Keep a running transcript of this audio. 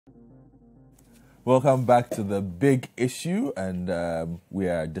Welcome back to the big issue, and we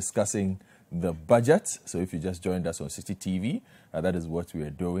are discussing the budget. So if you just joined us on Citi TV, that is what we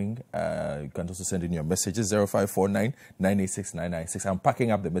are doing. You can also send in your messages, 0549 986 996. I'm packing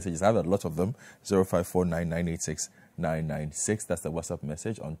up the messages. I have a lot of them, 0549 986 996. That's the WhatsApp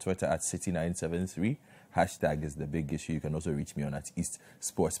message. On Twitter at Citi973. Hashtag is the big issue. You can also reach me on at East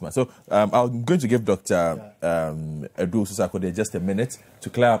Sportsman. So I'm going to give Dr. Owsus Sarkodie just a minute to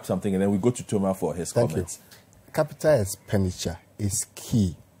clear up something, and then we go to Toma for his comments. You. Capital expenditure is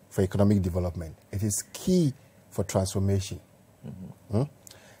key for economic development. It is key for transformation.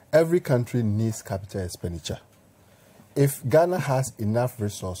 Every country needs capital expenditure. If Ghana has enough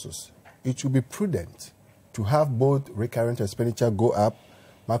resources, it will be prudent to have both recurrent expenditure go up,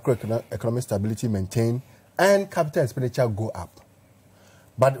 macroeconomic stability maintained, and capital expenditure go up.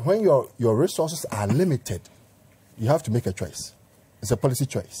 But when your resources are limited, you have to make a choice. It's a policy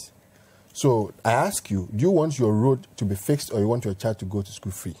choice. So I ask you, do you want your road to be fixed or you want your child to go to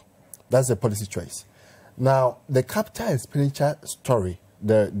school free? That's a policy choice. Now, the capital expenditure story,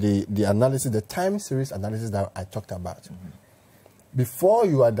 the analysis, the time series analysis that I talked about, before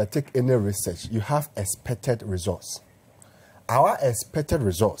you undertake any research, you have expected results. Our expected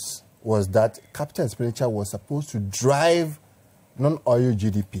results was that capital expenditure was supposed to drive non-oil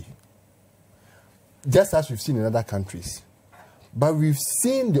GDP, just as we've seen in other countries. But we've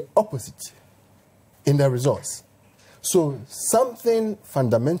seen the opposite in the results. So something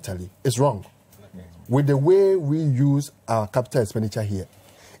fundamentally is wrong with the way we use our capital expenditure here.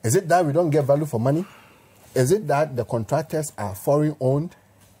 Is it that we don't get value for money? Is it that the contractors are foreign-owned?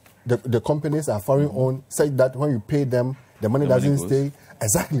 The companies are foreign-owned, such that when you pay them, the money doesn't stay?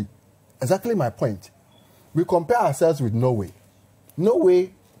 Exactly my point. We compare ourselves with Norway.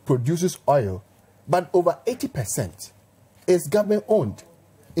 Norway produces oil, but over 80% is government-owned.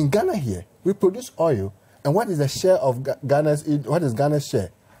 In Ghana here, we produce oil, and what is the share of what is Ghana's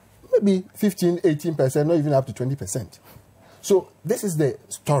share? Maybe 15, 18%, not even up to 20%. So this is the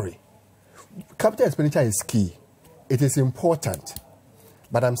story. Capital expenditure is key. It is important.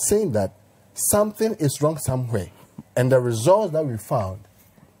 But I'm saying that something is wrong somewhere. And the results that we found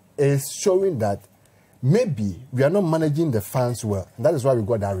is showing that maybe we are not managing the funds well. And that is why we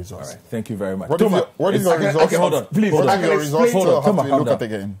got that result. All right. Thank you very much. What is your results? Okay, hold on. Please. What are your results? Hold on. Have to look at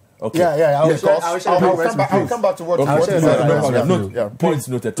again. Okay. I'll come back to what Points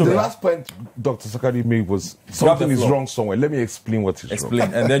noted. The last point Dr. Sarkodie made was something is wrong somewhere. Let me explain what is wrong.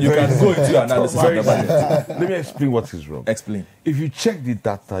 And then you can go into your analysis. Let me explain what is wrong. Explain. If you check the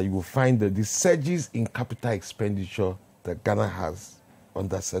data, you will find that the surges in capital expenditure that Ghana has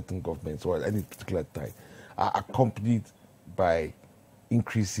under certain governments or at any particular time are accompanied by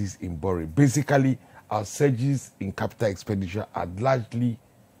increases in borrowing. Basically, our surges in capital expenditure are largely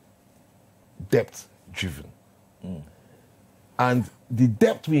debt-driven. And the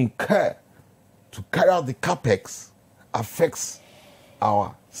debt we incur to carry out the capex affects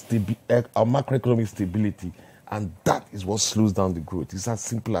our macroeconomic stability, and that is what slows down the growth. It's as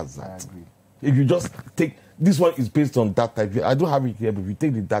simple as that. I agree. If you just take, this one is based on data. I don't have it here, but if you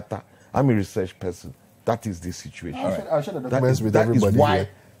take the data, I'm a research person, that is the situation. I'll share the documents with everybody here.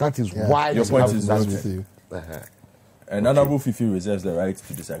 That is why your point is with you. And Honorable Fiifi reserves the right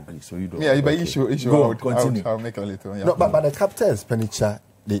to disagree, so you don't. Yeah, but issue. Continue. I'll make a little. Yeah. No, but the capital expenditure,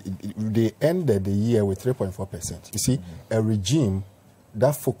 they ended the year with 3.4%. You see, a regime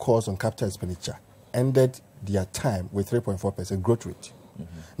that focused on capital expenditure ended their time with 3.4% growth rate.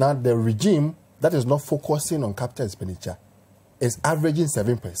 Now, the regime that is not focusing on capital expenditure is averaging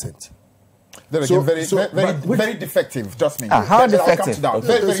 7%. Very defective, trust me. How defective?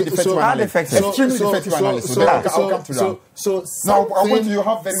 Very defective analysis. Extremely defective analysis. I'll come to that. Now, I want you to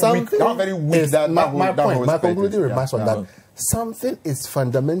have very weak that my concluding remarks on that. Something is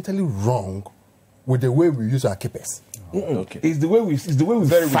fundamentally wrong with the way we use our capex. Okay. It's the way we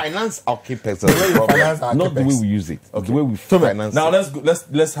finance our capex. Not the way we use it. Okay. The way we finance. Now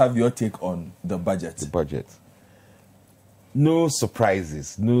let's have your take on the budget. The budget. No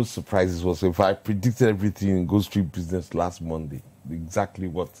surprises. No surprises whatsoever. I predicted everything in Gold Street Business last Monday. Exactly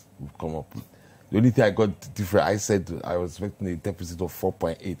what we've come up with. The only thing I got different, I said I was expecting a deficit of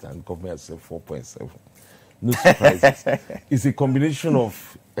 4.8 and the government has said 4.7. No surprises. It's a combination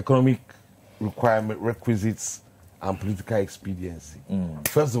of economic requisites and political expediency.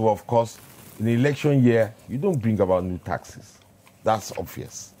 First of all, of course, in the election year, you don't bring about new taxes. That's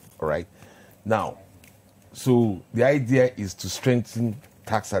obvious, all right? Now, so the idea is to strengthen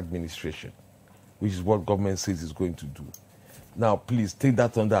tax administration, which is what government says it's going to do. Now, please take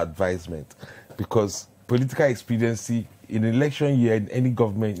that under advisement, because political expediency in an election year in any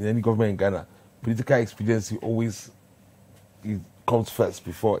government in Ghana political expediency always comes first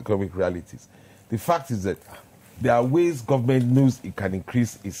before economic realities. The fact is that there are ways government knows it can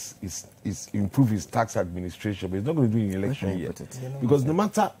increase improve its tax administration, but it's not going to do it in election year. Because no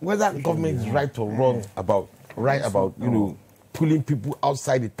matter whether government is right or wrong about pulling people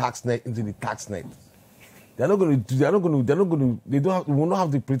outside the tax net into the tax net, they will not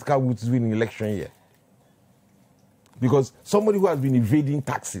have the political will to do it in election year. Because somebody who has been evading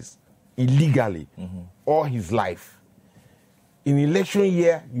taxes illegally all his life, in election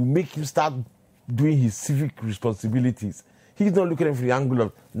year, you make him start doing his civic responsibilities. He's not looking at it from the angle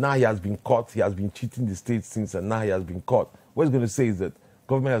of now he has been caught, he has been cheating the state since, and now he has been caught. What he's going to say is that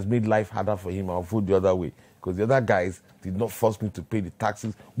government has made life harder for him. I'll vote the other way because the other guys did not force me to pay the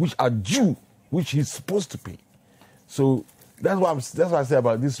taxes which are due, which he's supposed to pay. So that's what I say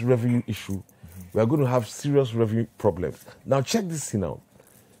about this revenue issue. We are going to have serious revenue problems. Now check this thing out.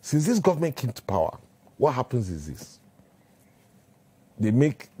 Since this government came to power, what happens is this.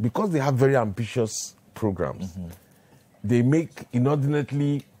 Because they have very ambitious programs, they make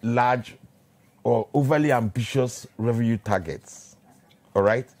inordinately large or overly ambitious revenue targets. All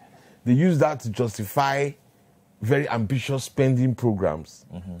right? They use that to justify very ambitious spending programs.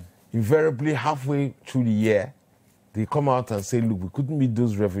 Invariably, halfway through the year, they come out and say, look, we couldn't meet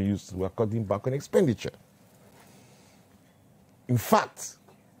those revenues, we're cutting back on expenditure. In fact,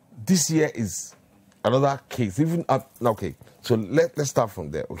 this year is another case. Okay, so let's start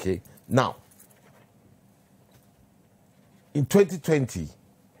from there, okay? Now, in 2020,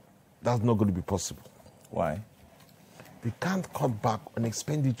 that's not going to be possible. Why? They can't cut back on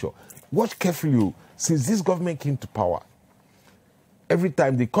expenditure. Watch carefully. Since this government came to power, every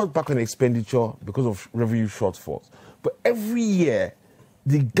time they cut back on expenditure because of revenue shortfalls. But every year,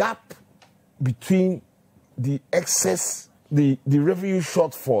 the gap between the excess, the revenue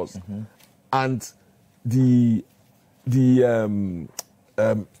shortfalls and the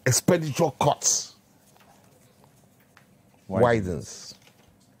expenditure cuts widens,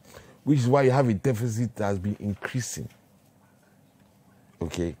 which is why you have a deficit that has been increasing.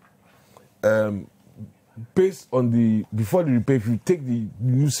 Okay, based on before the rebate, if you take the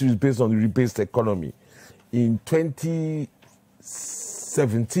new series based on the rebased economy, in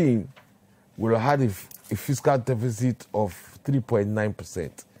 2017 we had a fiscal deficit of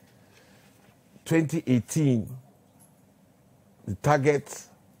 3.9%. 2018, the target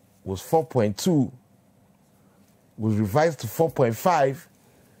was 4.2, was revised to 4.5.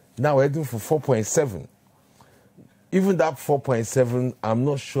 Now we're heading for 4.7. Even that 4.7, I'm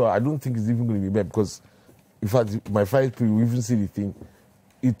not sure. I don't think it's even going to be met because, in fact, my finance people will even see the thing.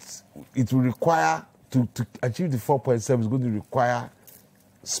 It will require, to achieve the 4.7, is going to require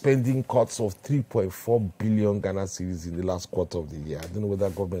spending cuts of 3.4 billion Ghana cedis in the last quarter of the year. I don't know whether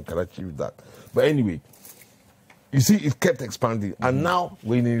government can achieve that. But anyway, you see, it kept expanding. And now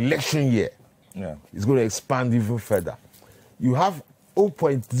we're in an election year. Yeah. It's going to expand even further. You have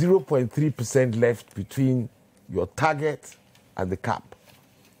 0.3% left between your target and the cap.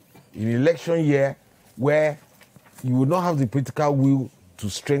 In an election year where you will not have the political will to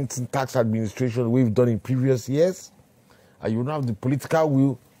strengthen tax administration the way we've done in previous years, and you will not have the political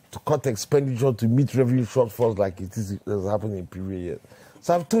will to cut expenditure to meet revenue shortfalls like it has happened in previous years.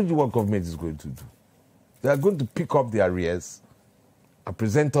 So I've told you what government is going to do. They are going to pick up the arrears and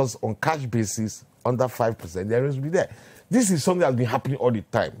present us on cash basis under 5%. The arrears will be there. This is something that's been happening all the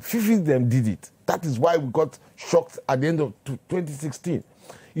time. Fiifi them did it. That is why we got shocked at the end of 2016.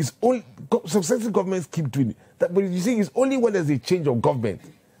 It's only successive governments keep doing it. But you see, it's only when there's a change of government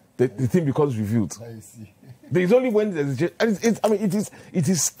that the thing becomes reviewed. I see. There is only when there's a change. And it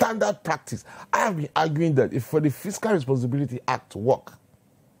is standard practice. I have been arguing that if for the Fiscal Responsibility Act to work,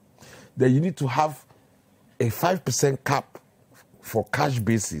 then you need to have a 5% cap for cash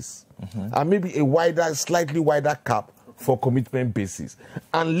basis, and maybe a slightly wider cap for commitment basis,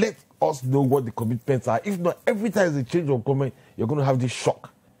 and let us know what the commitments are. If not, every time there's a change of government, you're going to have this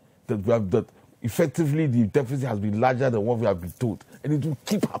shock that effectively the deficit has been larger than what we have been told, and it will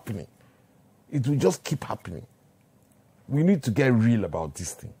keep happening. It will just keep happening. We need to get real about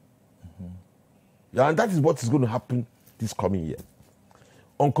this thing. Yeah, and that is what is going to happen this coming year.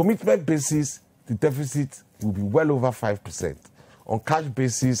 On commitment basis, the deficit will be well over 5%. On cash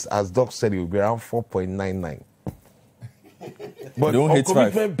basis, as Doc said, it will be around 4.99. But on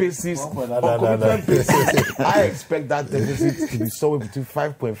commitment basis, I expect that deficit to be somewhere between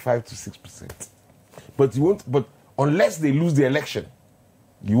 5.5 to 6%. But you won't. But unless they lose the election,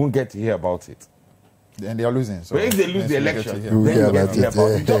 you won't get to hear about it. And they are losing. So but if they lose the election, then you get to hear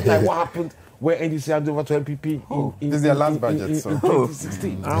about it. Just like what happened where NDC handed over to MPP this is their last budget, in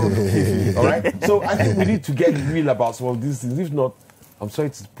 2016. All right? So I think we need to get real about some of these things. If not, I'm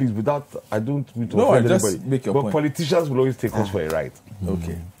sorry to please, without, I don't mean to offend anybody. Make your but point. Politicians will always take us for a ride.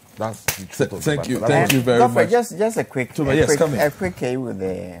 Okay. That's the truth of the Thank you. matter. Thank you very Godfred, much. Just a quick, Toma, yes, come in. a quick with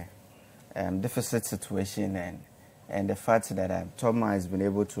the deficit situation and the fact that Toma has been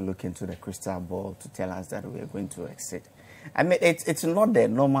able to look into the crystal ball to tell us that we are going to exit. I mean, it's not the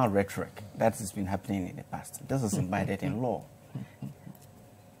normal rhetoric that has been happening in the past. This is embedded in law.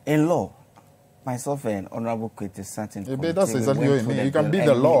 In law, myself and Honorable Kwetey sat in committee. That's exactly what you mean. You can beat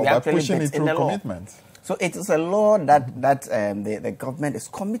the law by pushing it through commitment. So it is a law that the government is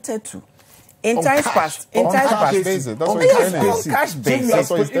committed to. In times past, on cash basis. That's what you're saying. On cash basis.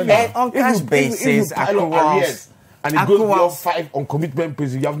 And on cash basis, if you pile on arrears and it goes beyond 5 on commitment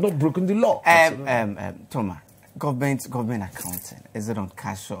basis, you have not broken the law. Toma, government accounting, is it on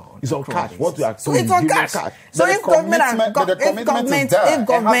cash or on it's on cash? What you are so it's on cash. So if government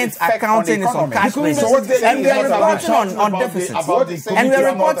accounting is on cash basis, and we are reporting on deficits, and we are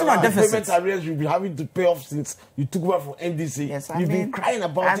reporting on deficits, arrears you've been having to pay off since you took over from NDC. Yes, you've been crying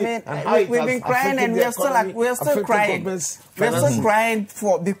about it, and how we've been crying, and we are still crying. We are still crying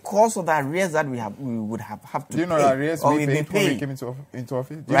because of the arrears that we would have to. Do you know the arrears we paid when we came into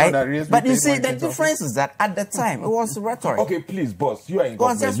office? Right, but you see the difference is that at the time it was rhetoric. Okay, please, boss, you are in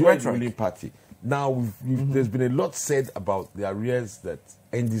government, you are in the ruling party. Now, there's been a lot said about the arrears that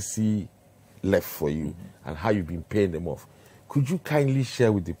NDC left for you and how you've been paying them off. Could you kindly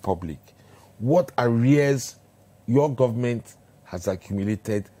share with the public what arrears your government has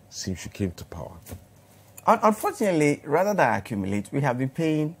accumulated since you came to power? Unfortunately, rather than accumulate, we have been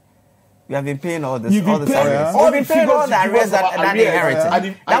paying all this arrears. We've been paying all the arrears that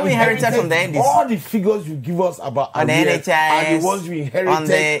we inherited from the NDC. All the figures you give us about arrears are the ones you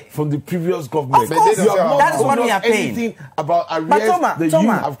inherited from the previous government. Of course, that is what we are paying. Anything about arrears that you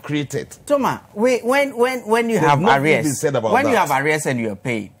have created. Toma, when you have arrears, and you are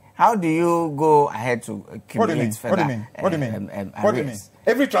paying, how do you go ahead to accumulate further? What do you mean?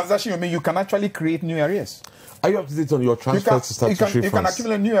 Every transaction you make, you can actually create new arrears. Are you up to date on your transfer to statutory funds? You can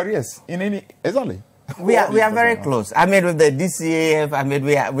accumulate new arrears in any exactly. We are very close. I mean, with the DCAF, I mean,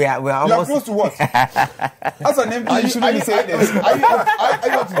 we are almost. You are close to what? As an MP, you shouldn't be saying this.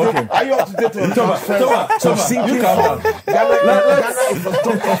 Are you up to date on your transfer? You come on. Ghana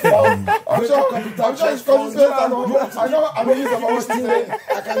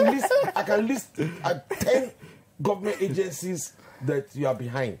I can list 10 government agencies that you are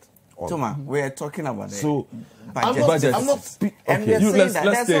behind. Toma, we are talking about budget. I'm not and we are saying that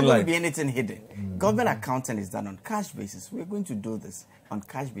there's not going to be anything hidden. Government accounting is done on cash basis. We're going to do this on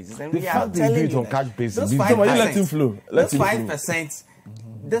cash basis. And we are telling you on cash basis. You let him flow. This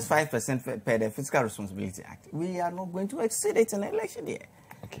 5% per the Fiscal Responsibility Act, we are not going to exceed it in an election year.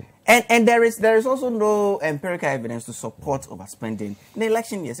 Okay. And there is also no empirical evidence to support overspending in the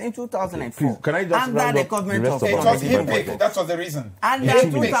election years. In 2004, can I just under the government of it was HIPIC, that was the reason. Under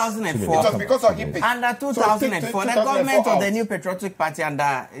 2004, it was because of HIPIC. Under 2004, the government of the New Patriotic Party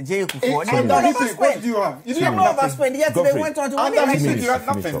under J. Kufuor, they don't overspend. What do you have? You didn't overspend. Yet they went on to win elections. You had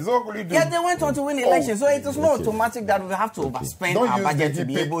nothing. So what will you do? Yet they went on to win elections. So it is not automatic that we have to overspend our budget to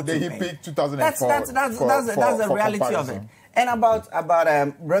be able to pay. 2004. That's the reality of it. And about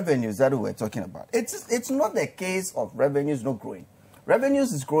revenues that we were talking about, it's not the case of revenues not growing.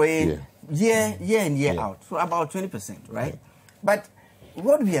 Revenues is growing year in year out, so about 20%, right? But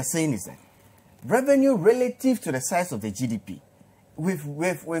what we are saying is that revenue relative to the size of the GDP,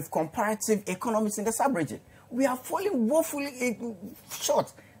 with comparative economies in the sub-region, we are falling woefully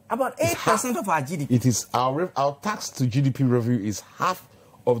short. About 8% of our GDP. It is our tax to GDP revenue is half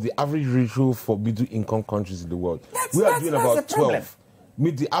of the average ratio for middle-income countries in the world. We are doing about 12.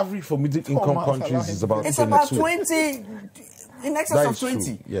 The average for middle-income countries is about 22. It's about 20, in excess of 20.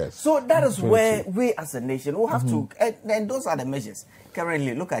 True, yes. So that is where we as a nation will have to, and those are the measures.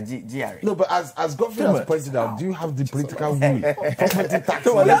 Currently, look at GRA. No, but as Godfred has pointed out, do you have the political will? Property tax.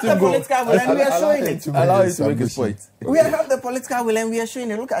 We have the political will and we are showing it. Allow him to make his point. We have the political will and we are showing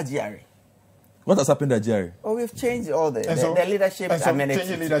it. Look at GRA. What has happened at GRA? Oh, we've changed all the leadership. I mean,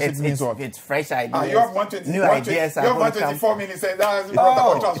 it's fresh ideas. You have 120, new ideas. You have 124 minutes. That's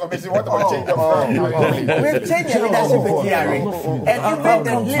about transformation. What about change of we've changed the leadership at GRA. And even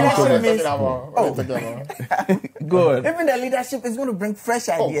the leadership means... Good. Even the leadership is going to bring fresh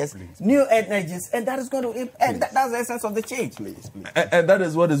ideas, new energies, and that is going to... that's the essence of the change. Please. And that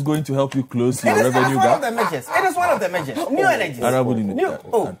is what is going to help you close your revenue gap? It is one of the measures. New energies. What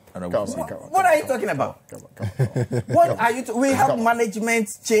are you talking about? What are you? We have management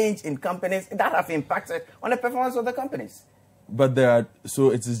change in companies that have impacted on the performance of the companies. But it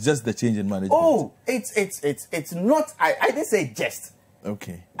is just the change in management. Oh, it's not. I didn't say just.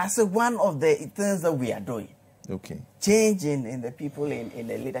 Okay. I said one of the things that we are doing. Okay. Changing in the people in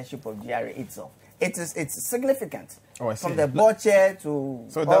the leadership of GRA itself. It's significant. Oh, I see. From the board chair to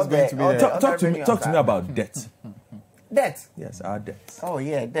so that's going to be talk to me about debt. Debt. Yes, our debt. Oh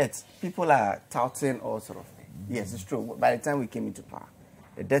yeah, debt. People are touting all sort of things. Yes, it's true. By the time we came into power,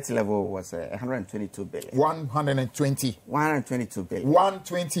 the debt level was 122 billion. 120. 122 billion.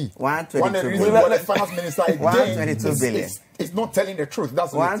 120. 122 One of the billion. reasons why the finance minister again 122 billion. It's not telling the truth.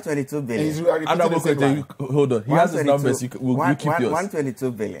 That's 122 billion. Hold on. He has his numbers. We'll keep yours.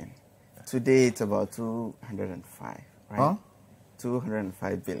 122 billion. Today it's about 205, right? Huh?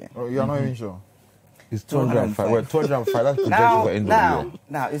 205 billion. Oh, you're not even sure. It's 205. Well, 205. That's projection for end of year.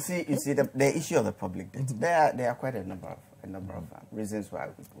 Now, you see the issue of the public debt. There are quite a number of reasons why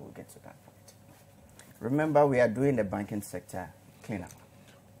we will get to that point. Remember, we are doing the banking sector cleanup.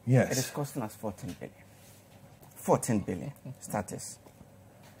 Yes. It is costing us 14 billion. 14 billion status.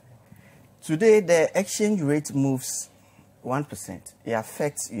 Today, the exchange rate moves 1%. It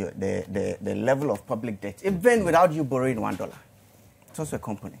affects the level of public debt, even without you borrowing $1. It's also a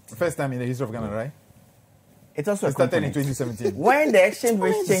component. First time in the history of Ghana, right? It's also It started in 2017. When the exchange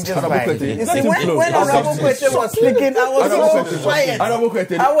rate changes by, you see, Not too when close. Honorable Kwetey was speaking, I was so quiet. I was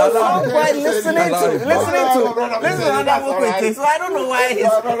so quiet listening to Honorable Kwetey. So I don't know why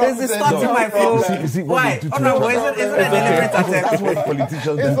he's distorting my flow. Why? Honorable, is it a deliberate attempt? That's what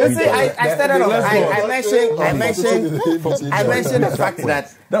politicians do. You see, I started off. I mentioned the fact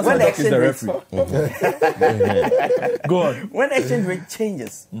that when the exchange rate Go on. when the exchange rate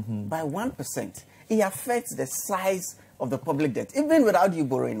changes by 1%, it affects the size of the public debt, even without you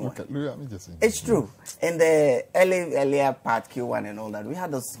borrowing one. It's true. In the earlier part, Q1 and all that, we had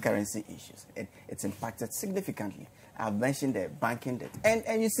those currency issues. It's impacted significantly. I've mentioned the banking debt.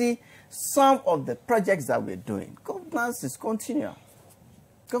 And you see, some of the projects that we're doing, governance is continual.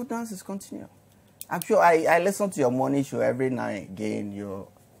 Governance is continual. I'm sure I listen to your morning show every now and again. You're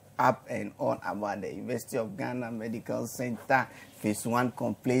up and on about the University of Ghana Medical Center. Phase 1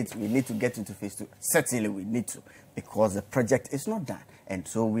 complete. We need to get into phase 2. Certainly we need to, because the project is not done. And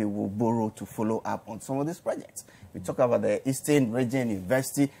so we will borrow to follow up on some of these projects. We talk about the Eastern Region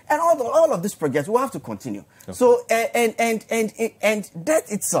University and all of these projects will have to continue. Okay. So, and debt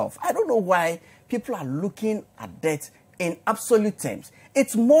itself, I don't know why people are looking at debt in absolute terms.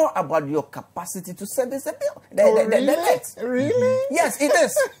 It's more about your capacity to service the bill. The debt. Really? Yes, it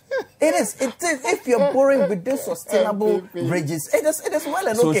is. It is. If you're borrowing with this sustainable wages, it is well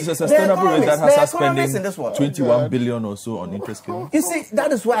and so okay. it's a sustainable rate that has us spending in this world 21 billion or so on interest payments. You see,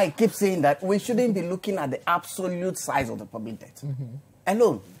 that is why I keep saying that we shouldn't be looking at the absolute size of the public debt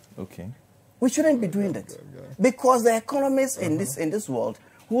alone. Okay. We shouldn't be doing that because the economists in this world,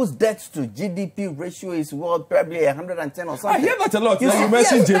 whose debt to GDP ratio is world probably 110 or something. I hear that a lot. You yes,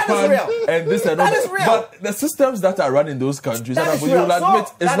 mentioned Japan and this and that is real. But the systems that are run in those countries, you will admit,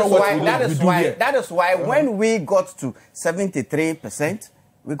 it's not what we do here. That is why when we got to 73%,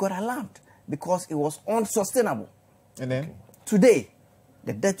 we got alarmed because it was unsustainable. And then? Today,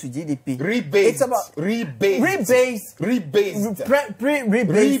 the debt to GDP. Rebased. It's about rebased.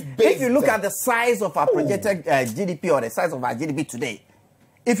 If you look at the size of our projected GDP or the size of our GDP today,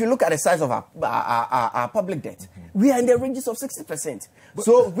 if you look at the size of our public debt, we are in the ranges of 60%.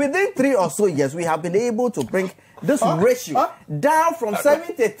 So within 3 or so years, we have been able to bring this ratio down from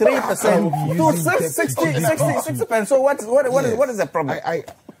 73% to 60%. So what is the problem?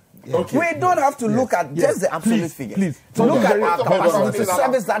 Okay. We don't have to look at just the absolute figure. Please. Look at our capacity to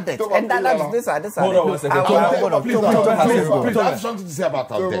service that debt. And this hold on one second. Please, I have something to say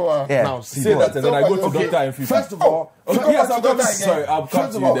about our debt. Yeah. Now, say that and then I go to Dr. and Fiifi. First of all, sorry, I'll come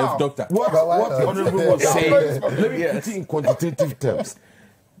to you, Doctor. What the Honorable was saying, let me put it in quantitative terms.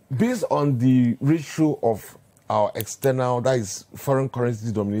 Based on the ratio of our external, that is foreign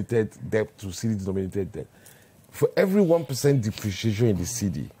currency denominated debt to CD denominated debt, for every 1% depreciation in the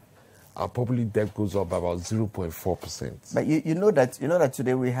CD, our public debt goes up by about 0.4%. But you know that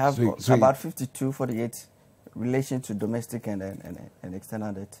today we have about 52-48 relation to domestic and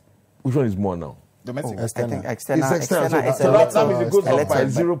external debt. Which one is more now? Domestic. External. I think external. It's external. So that means it goes up by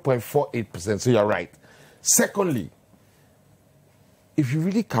 0.48%. So you're right. Secondly, if you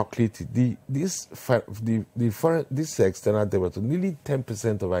really calculate it, this external debt, nearly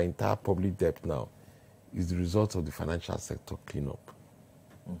 10% of our entire public debt now is the result of the financial sector cleanup.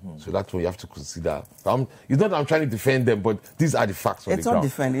 So that's what you have to consider. It's not that I'm trying to defend them, but these are the facts on the ground.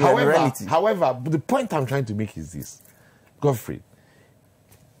 It's not defending, however, the point I'm trying to make is this. Godfred,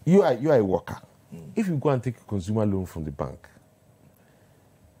 you are a worker. If you go and take a consumer loan from the bank,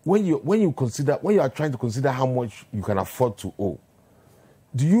 when you are trying to consider how much you can afford to owe,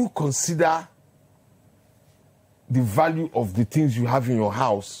 do you consider the value of the things you have in your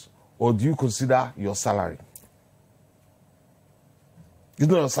house, or do you consider your salary? It's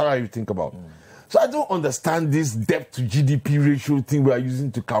not your salary you think about. So I don't understand this debt to GDP ratio thing we are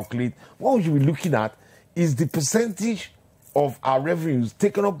using to calculate. What we should be looking at is the percentage of our revenues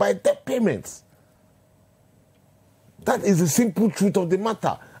taken up by debt payments. That is the simple truth of the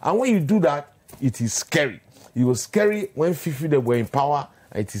matter. And when you do that, it is scary. It was scary when Fiifi they were in power,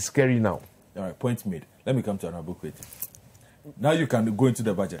 and it is scary now. All right, point made. Let me come to Honorable Kwetey. Now you can go into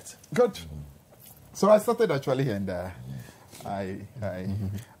the budget. Good. So I started actually, and I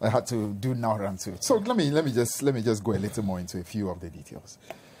had to do now round two. So let me just go a little more into a few of the details.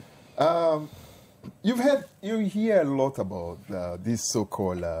 You hear a lot about this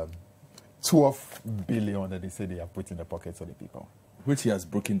so-called 12 billion that they say they have put in the pockets of the people, which he has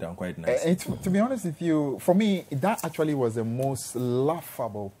broken down quite nicely. To be honest with you, for me, that actually was the most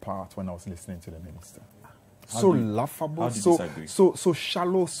laughable part when I was listening to the minister. Laughable, so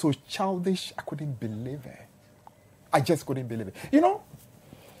shallow, so childish. I couldn't believe it. I just couldn't believe it. You know,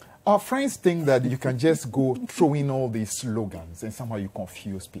 our friends think that you can just go throwing all these slogans and somehow you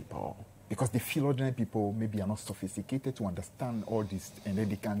confuse people because they feel ordinary people maybe are not sophisticated to understand all this and then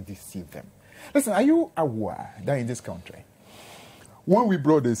they can deceive them. Listen, are you aware that in this country, when we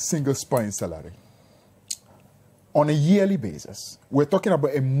brought a single spine salary, on a yearly basis, we're talking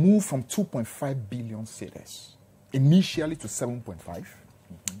about a move from 2.5 billion cedis initially to 7.5,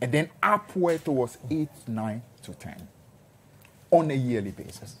 and then upward towards 8, 9 to 10 on a yearly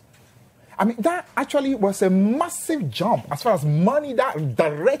basis. I mean, that actually was a massive jump as far as money that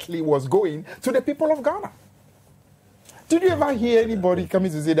directly was going to the people of Ghana. Did you ever hear anybody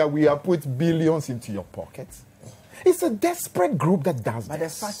coming to say that we have put billions into your pockets? It's a desperate group that does but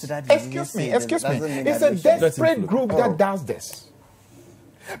this. The fact that excuse me. It's a desperate group that does this.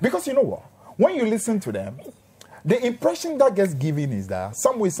 Because you know what? When you listen to them, the impression that gets given is that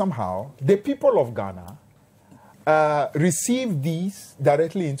some way, somehow, the people of Ghana receive these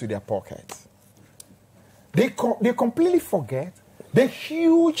directly into their pockets. They completely forget the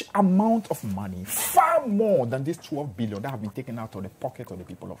huge amount of money, far more than this 12 billion that have been taken out of the pocket of the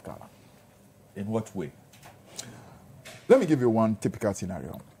people of Ghana. In what way? Let me give you one typical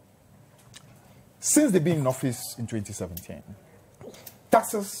scenario. Since they've been in office in 2017,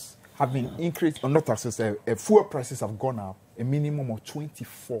 taxes have been increased, or not taxes, fuel prices have gone up a minimum of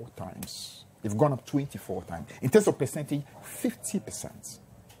 24 times. They've gone up 24 times. In terms of percentage, 50%.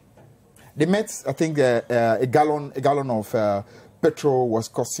 They met, I think, a gallon of petrol was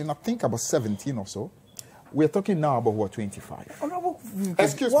costing, I think, about 17 or so. We're talking now about what, 25.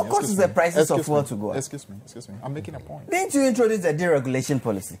 What causes the prices of fuel to go up? Excuse me. I'm making a point. Didn't you introduce a deregulation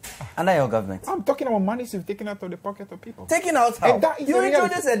policy under your government? I'm talking about money you've taken out of the pocket of people. Taking out how? You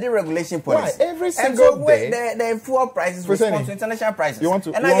introduced a deregulation policy. Why? Every single day. The fuel prices respond to international prices.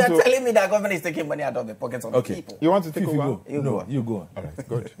 And now you're telling me that government is taking money out of the pockets of the people. You want to take over? You go on. All right,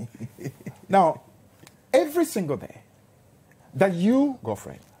 good. Now, every single day that you,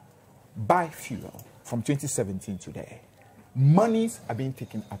 Godfred, buy fuel from 2017 today, monies are being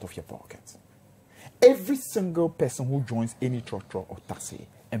taken out of your pocket. Every single person who joins any trotro or taxi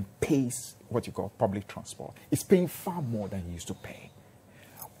and pays what you call public transport is paying far more than he used to pay.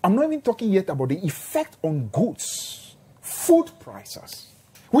 I'm not even talking yet about the effect on goods, food prices,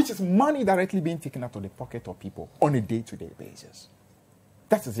 which is money directly being taken out of the pocket of people on a day-to-day basis.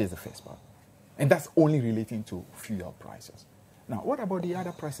 That is the first part. And that's only relating to fuel prices. Now, what about the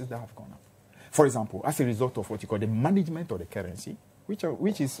other prices that have gone up? For example, as a result of what you call the management of the currency,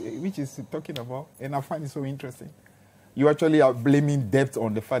 which is talking about, and I find it so interesting. You actually are blaming debt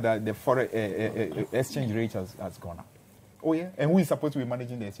on the fact that the foreign exchange rate has gone up. Oh yeah, and who is supposed to be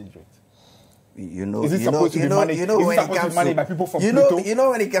managing the exchange rate? Is it supposed to be managed by people from Pluto?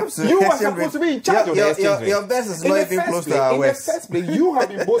 When it comes to you are supposed to be in charge of the exchange rate. Your best is not even close to our West. In the first place, you have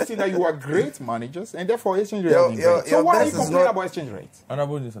been boasting that you are great managers, and therefore exchange rate has been great. So why are you complaining about exchange rates?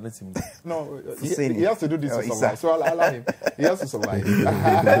 Honorable Minister, let's him go. No, he has to do this to survive. So I'll allow him. He has to survive.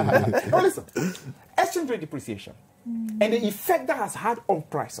 Now listen, exchange rate depreciation and the effect that has had on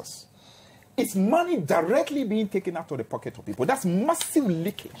prices. It's money directly being taken out of the pocket of people. That's massive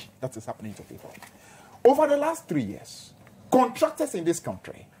leakage that is happening to people. Over the last 3 years, contractors in this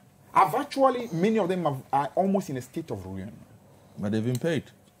country have actually, many of them are almost in a state of ruin. But they've been paid.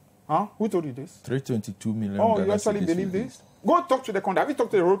 Huh? Who told you this? 322 million. Oh, you actually believe this? Go talk to the contract. Have you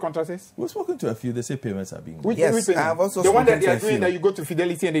talked to the road contractors? We've spoken to a few. They say payments are being made. Yes, I have also the one that they are spoken to a doing few. that you go to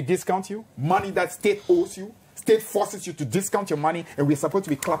Fidelity and they discount you. Money that state owes you. State forces you to discount your money, and we're supposed to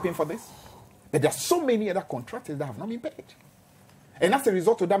be clapping for this. But there are so many other contractors that have not been paid. And as a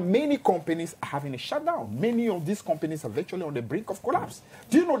result of that, many companies are having a shutdown. Many of these companies are virtually on the brink of collapse.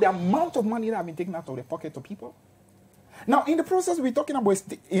 Do you know the amount of money that have been taken out of the pocket of people? Now, in the process, we're talking about,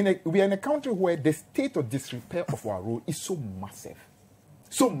 we are in a country where the state of disrepair of our road is so massive.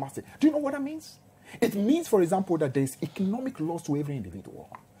 So massive. Do you know what that means? It means, for example, that there is economic loss to every individual.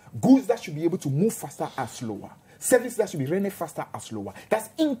 Goods that should be able to move faster are slower. Services that should be rendered faster are slower. That's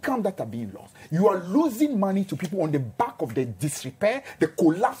income that are being lost. You are losing money to people on the back of the disrepair, the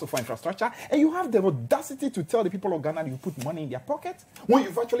collapse of our infrastructure, and you have the audacity to tell the people of Ghana you put money in their pocket when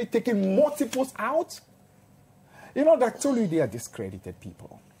you've actually taken multiples out. You know, that told you they are discredited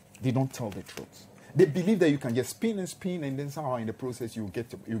people. They don't tell the truth. They believe that you can just spin, and then somehow in the process you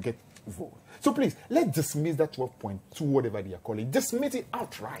get vote. So please, let's dismiss that 12.2, whatever they are calling. Dismiss it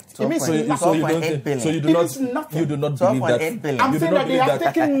outright. It means nothing. So you do not believe that. I'm saying that they have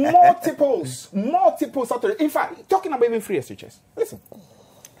taken multiples out of it. In fact, talking about even free SHS. Listen,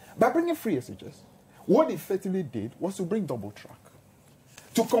 by bringing free SHS, what they effectively did was to bring double track.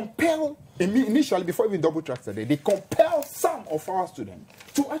 To compel, initially, before even double tracks today, they compel some of our students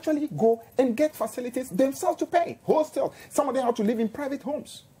to actually go and get facilities themselves to pay. Hostels. Some of them have to live in private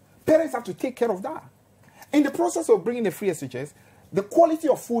homes. Parents have to take care of that. In the process of bringing the free SHS, the quality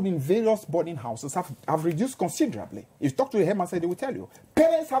of food in various boarding houses have reduced considerably. If you talk to the headmaster, they will tell you.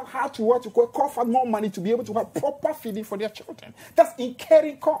 Parents have had to work to cough out more money to be able to have proper feeding for their children. That's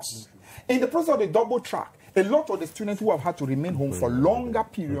incurring costs. In the process of the double track, a lot of the students who have had to remain home for longer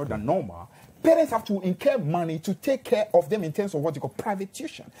period than normal, parents have to incur money to take care of them in terms of what you call private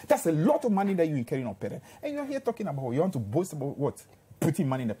tuition. That's a lot of money that you're incurring on parents. And you're here talking about, you want to boast about what? Putting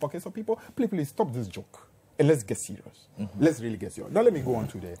money in the pockets of people? Please stop this joke. And let's get serious. Let's really get serious. Now let me go on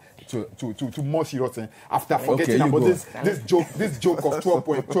to more serious thing after forgetting about this joke of 12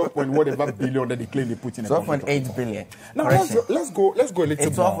 point whatever billion that they claim they put in. 12.8 billion. Now let's go a little bit.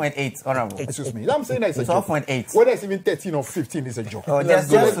 It's 12.8, honorable. Excuse me. I'm saying that it's a 12.8. Whether it's even 13 or 15 is a joke. Oh,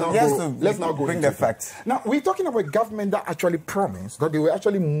 let's now go bring the facts. Now we're talking about a government that actually promised that they were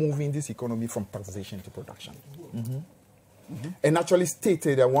actually moving this economy from taxation to production. And actually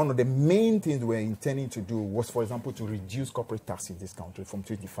stated that one of the main things they were intending to do was, for example, to reduce corporate tax in this country from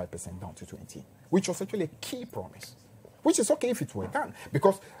 25% down to 20%, which was actually a key promise, which is okay if it were done.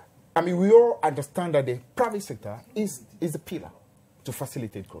 Because, I mean, we all understand that the private sector is the pillar to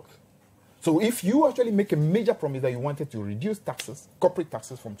facilitate growth. So if you actually make a major promise that you wanted to reduce taxes, corporate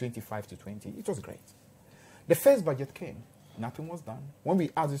taxes from 25 to 20, it was great. The first budget came, nothing was done. When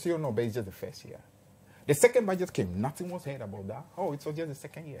we asked, you say, oh no, but it's just the first year. The second budget came, nothing was heard about that. Oh, it was just the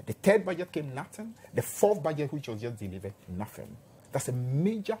second year. The third budget came, nothing. The fourth budget, which was just delivered, nothing. That's a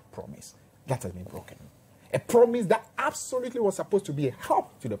major promise that has been broken. A promise that absolutely was supposed to be a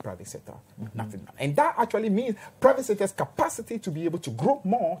help to the private sector. Nothing. And that actually means private sector's capacity to be able to grow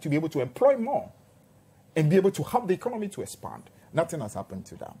more, to be able to employ more, and be able to help the economy to expand. Nothing has happened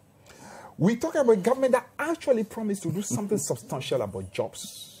to that. We talk about a government that actually promised to do something substantial about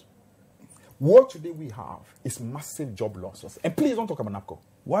jobs. What today we have is massive job losses. And please don't talk about NAPCO.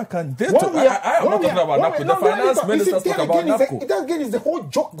 Why can't they talk? I am not talking about NAPCO. The finance ministers talk about NAPCO. That again is the whole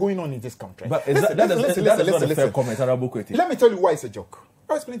joke going on in this country. But that is not a fair comment, Honorable Kwetey. Let me tell you why it's a joke.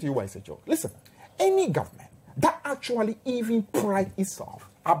 I'll explain to you why it's a joke. Listen, any government that actually even pride itself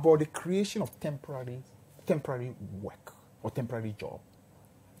about the creation of temporary work or temporary job,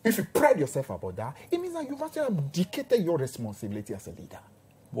 if you pride yourself about that, it means that you've actually abdicated your responsibility as a leader.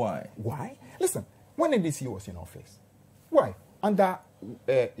 Why? Why? Listen, when NDC was in office, why? Under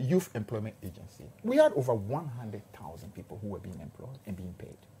Youth Employment Agency, we had over 100,000 people who were being employed and being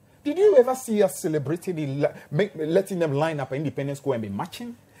paid. Did you ever see us celebrating, letting them line up at Independence Square and be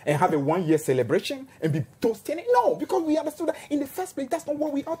marching and have a one-year celebration and be toasting it? No, because we understood that in the first place, that's not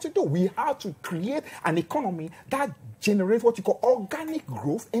what we ought to do. We have to create an economy that generates what you call organic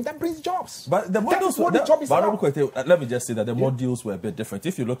growth and that brings jobs. But the modules, let me just say that the modules were a bit different.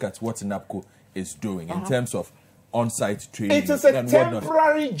 If you look at what NAPCO is doing in terms of on-site training, it is a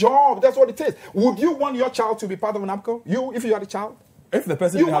temporary job. That's what it is. Would you want your child to be part of NAPCO? You, if you had a child? If the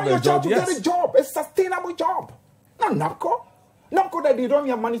person didn't have a job, you want your child to get a job, a sustainable job. Not NAPCO. NAPCO that they don't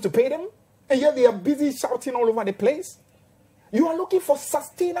have money to pay them, and yet they are busy shouting all over the place. You are looking for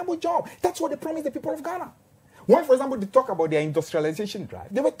sustainable job. That's what they promised the people of Ghana. When, for example, they talk about their industrialization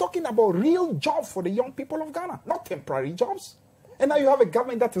drive, they were talking about real jobs for the young people of Ghana, not temporary jobs. And now you have a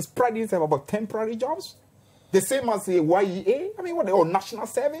government that is priding itself about temporary jobs. The same as the YEA, I mean, or national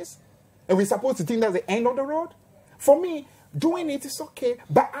service. And we're supposed to think that's the end of the road? For me, doing it is okay,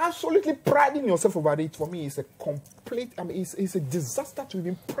 but absolutely priding yourself about it, for me, is a complete, I mean, it's a disaster to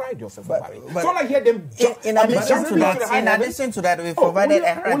even pride yourself about it. So I hear them... In addition to that, we've provided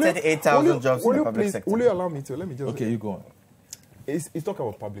 138,000 jobs in the public sector. Will you allow me to? Let me just... Okay, you go on. It's talk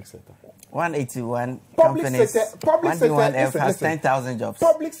about public sector. 181 public companies, public sector has 10,000 jobs.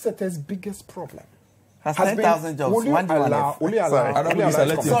 Public sector's biggest problem has 10,000 jobs. Will you allow?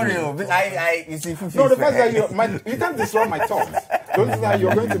 Sorry, you see, no, the fact that you can't disrupt my thoughts. Don't say that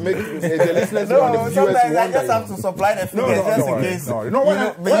you're going to make the listeners and the viewers wonder. I just have to supply the figures just in case.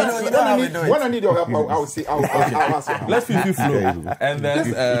 When I need your help, I'll see. I'll answer. Let's Fiifi flow, and then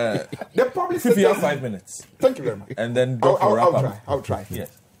the public sector. Fiifi, have 5 minutes. Thank you very much. And then I'll try.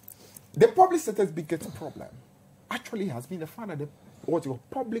 Yes. The public sector's biggest problem actually has been the fact that what your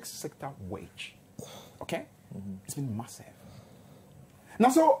public sector wage. Okay? It's been massive. Now,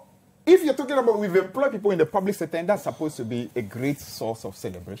 so, if you're talking about we've employed people in the public sector and that's supposed to be a great source of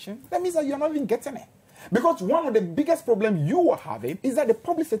celebration, that means that you're not even getting it. Because one of the biggest problems you are having is that the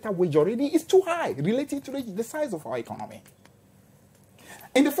public sector wage already is too high related to the size of our economy.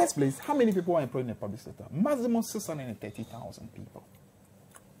 In the first place, how many people are employed in the public sector? Maximum 630,000 people.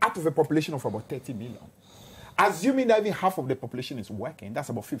 Out of a population of about 30 million. Assuming that even half of the population is working, that's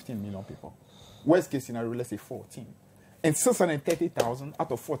about 15 million people. Worst case scenario, let's say 14. And 630,000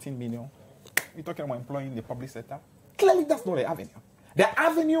 out of 14 million, you're talking about employing the public sector? Clearly, that's not the avenue. The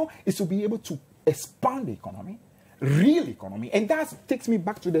avenue is to be able to expand the economy, real economy, and that takes me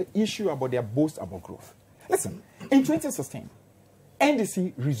back to the issue about their boast about growth. Listen, in 2016,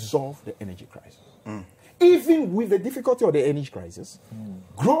 NDC resolved the energy crisis. Even with the difficulty of the energy crisis,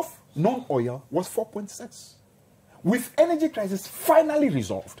 growth, non-oil, was 4.6. With energy crisis finally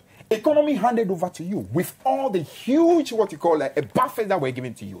resolved, economy handed over to you with all the huge, what you call a buffet that we're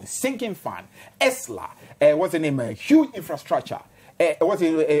giving to you, sinking fund, ESLA, what's the name, huge infrastructure,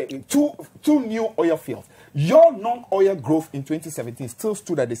 two new oil fields. Your non-oil growth in 2017 still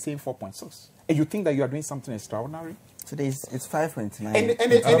stood at the same 4.6. And you think that you are doing something extraordinary? Today it's 5.9.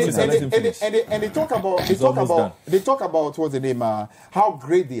 And they talk about what's the name, how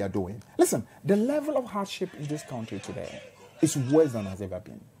great they are doing. Listen, the level of hardship in this country today is worse than has ever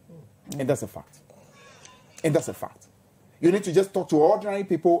been. And that's a fact. And that's a fact. You need to just talk to ordinary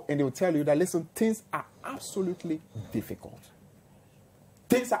people and they will tell you that, listen, things are absolutely difficult.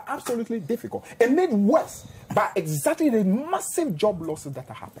 Things are absolutely difficult. And made worse by exactly the massive job losses that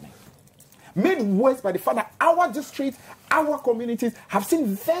are happening. Made worse by the fact that our district, our communities have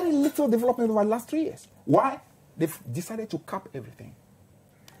seen very little development over the last 3 years. Why? They've decided to cap everything.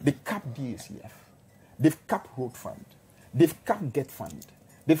 They capped DACF. They've capped road fund. They've capped get fund.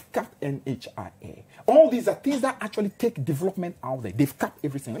 They've capped NHIA. All these are things that actually take development out there. They've capped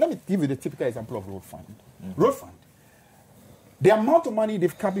everything. Let me give you the typical example of road fund. Road fund. The amount of money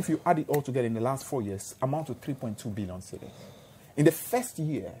they've capped, if you add it all together in the last 4 years, amount to 3.2 billion cedis. In the first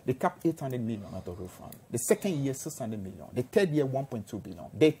year, they capped 800 million out of road fund. The second year, 600 million. The third year, 1.2 billion.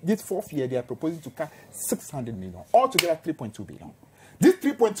 This fourth year, they are proposing to cap 600 million. Altogether, 3.2 billion. This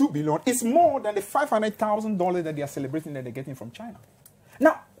 3.2 billion is more than the $500,000 that they are celebrating that they're getting from China.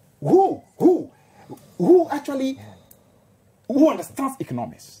 Now, who understands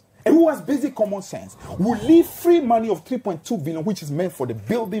economics and who has basic common sense will leave free money of 3.2 billion, which is meant for the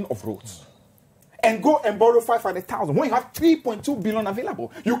building of roads, and go and borrow 500,000 when you have 3.2 billion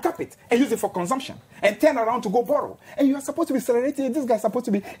available? You cap it and use it for consumption and turn around to go borrow. And you are supposed to be celebrating. These guys are supposed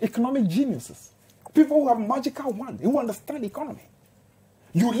to be economic geniuses, people who have magical wand, who understand the economy.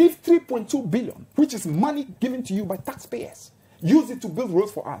 You leave 3.2 billion, which is money given to you by taxpayers. Use it to build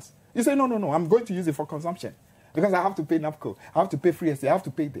roads for us. You say, no, I'm going to use it for consumption because I have to pay NAPCO, I have to pay free estate, I have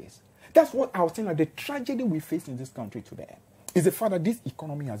to pay this. That's what I was saying, like, the tragedy we face in this country today is the fact that this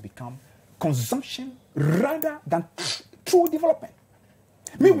economy has become consumption rather than true development.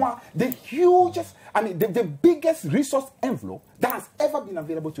 Meanwhile, the biggest resource envelope that has ever been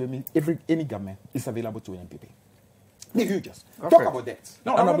available to any government is available to an MPP. The hugest. Talk about that.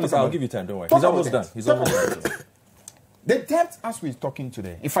 No, I'll give you time, don't worry. He's almost done. He's almost done. The debt, as we're talking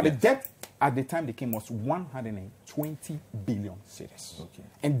today, in fact, the debt at the time they came was 120 billion cedis. Okay.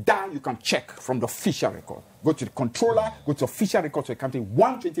 And that you can check from the official record. Go to the controller, go to official record to the country,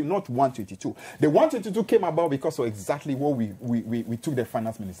 120, not 122. The 122 came about because of exactly what we took the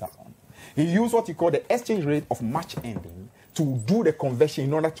finance minister on. He used what he called the exchange rate of March ending to do the conversion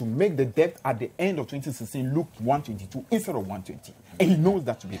in order to make the debt at the end of 2016 look 122 instead of 120. And he knows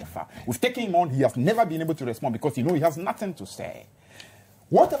that to be the fact. We've taken him on. He has never been able to respond because he knows he has nothing to say.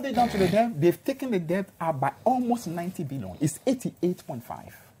 What have they done to the debt? They've taken the debt up by almost 90 billion. It's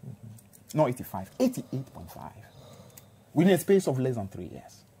 88.5. Not 85, 88.5. Within a space of less than 3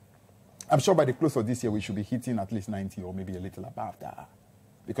 years. I'm sure by the close of this year, we should be hitting at least 90 or maybe a little above that.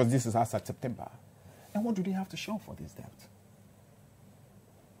 Because this is as at September. And what do they have to show for this debt?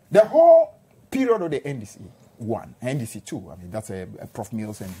 The whole period of the NDC 1, NDC 2, I mean, that's a Prof.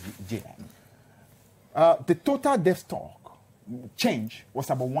 Mills and JM. The total debt stock change was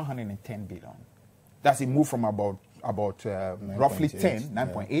about 110 billion. That's a move from about roughly 10,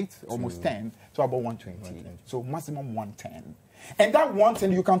 9.8, almost 10, to about 120. So maximum 110. And that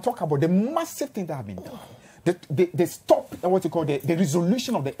 110, you can talk about the massive thing that have been done. The stop, what you call the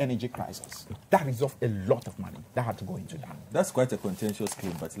resolution of the energy crisis. That resolved a lot of money that had to go into that. That's quite a contentious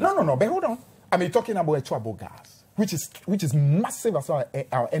claim, but no, but hold on. I mean, talking about Echuabo gas, which is massive as far as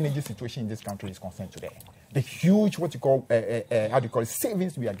our energy situation in this country is concerned today. The huge, what you call,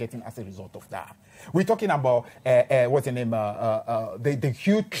 savings we are getting as a result of that. We're talking about, what's the name, the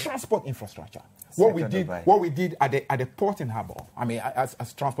huge transport infrastructure. What we did at the port in Harbour, I mean,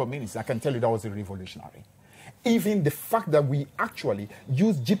 as transport minister, I can tell you that was revolutionary. Even the fact that we actually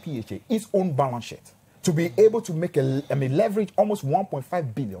use GPHA, its own balance sheet, to be able to make leverage almost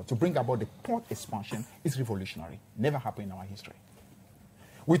 1.5 billion to bring about the port expansion is revolutionary. Never happened in our history.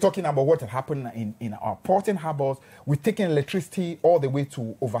 We're talking about what had happened in our port and harbors. We're taking electricity all the way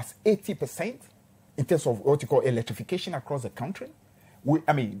to over 80% in terms of what you call electrification across the country.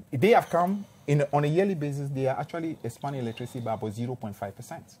 They have come on a yearly basis. They are actually expanding electricity by about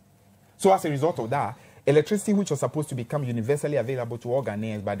 0.5%. So as a result of that, electricity, which was supposed to become universally available to all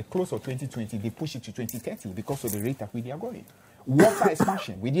Ghanaians by the close of 2020, they push it to 2030 because of the rate at which they are going. Water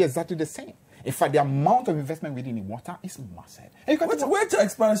expansion, we did exactly the same. In fact, the amount of investment we did in water is massive. Where's the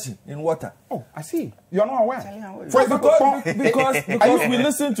expansion in water? Oh, I see. You're not aware. For example, because we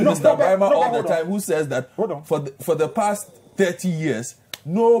listen to Mr. Brima all the time, who says that for the past 30 years,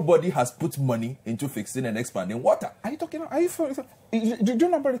 nobody has put money into fixing and expanding water. Are you talking? Do you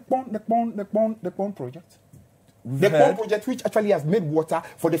remember the Pond project? The Pond project, which actually has made water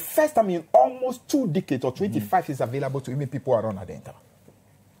for the first time in almost 2 decades or 25 years available to even people around Adenta.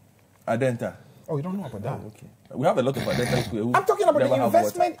 Adenta. Oh, you don't know about that? Oh, okay. We have a lot of Adenta. I'm talking about the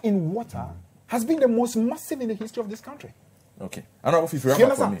investment in water has been the most massive in the history of this country. Okay. I don't know if you wrap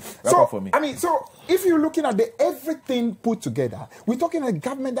up for me. So if you're looking at everything put together, we're talking about a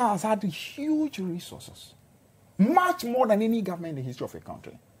government that has had huge resources, much more than any government in the history of a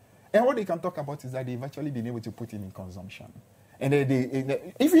country. And what they can talk about is that they've actually been able to put it in consumption. And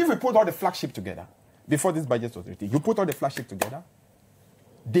if you put all the flagship together, before this budget was written, you put all the flagship together,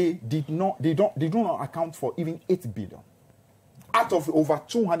 they do not account for even 8 billion. Out of over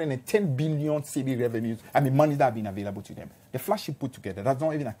 210 billion CB revenues, money that have been available to them. The flagship put together does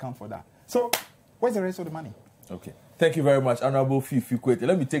not even account for that. So, where's the rest of the money? Okay. Thank you very much, Honorable Fiifi Kwetey.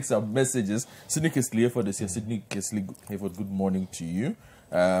 Let me take some messages. Sydney Kesley for this year. Sydney Kesley, good morning to you.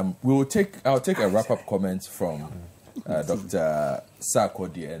 I'll take a wrap-up comment from Dr.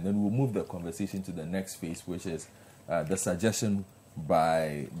 Sarkodie, and then we'll move the conversation to the next phase, which is the suggestion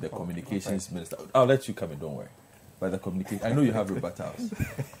by the communications minister. I'll let you come in, don't worry. By the communication, I know you have rebuttals.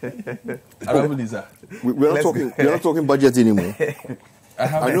 We're not talking budget anymore.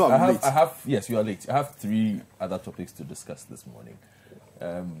 Yes, you are late. I have 3 other topics to discuss this morning.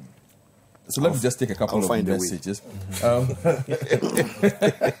 So let me just take a couple of messages.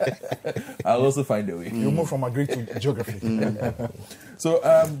 I'll also find a way. You move from agri to geography. So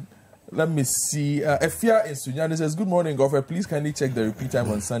let me see. Efia in Sunyani says, good morning, Godfred. Please kindly check the repeat time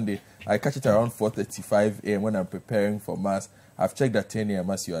on Sunday. I catch it around 4:35 a.m. when I'm preparing for Mass. I've checked at 10 a.m.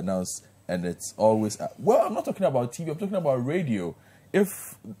 as you announced, and it's always... Well, I'm not talking about TV. I'm talking about radio.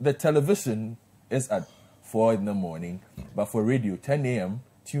 If the television is at 4 in the morning, but for radio, 10 a.m.,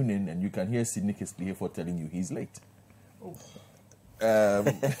 tune in and you can hear Sydney Kesley here for telling you he's late.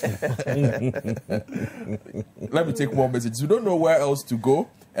 Let me take more messages. You don't know where else to go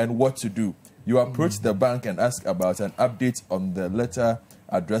and what to do. You approach the bank and ask about an update on the letter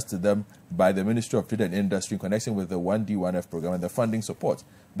addressed to them by the Ministry of Trade and Industry in connection with the 1D1F program and the funding support.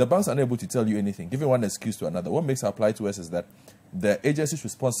 The banks are unable to tell you anything, giving one excuse to another. What makes it apply to us is that the agencies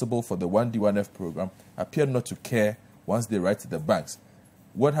responsible for the 1D1F program appear not to care once they write to the banks.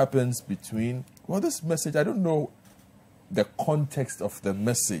 What happens between... Well, this message, I don't know the context of the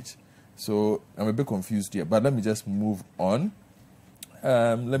message. So I'm a bit confused here, but let me just move on.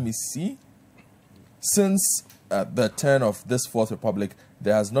 Let me see. Since the turn of this Fourth Republic,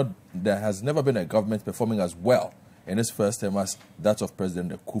 there has never been a government performing as well in its first term as that of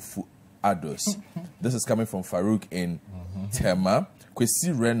President Akufo-Addo's. This is coming from Farouk in Toma.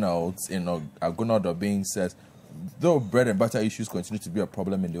 Kwesi Reynolds in Agonodobing says, though bread and butter issues continue to be a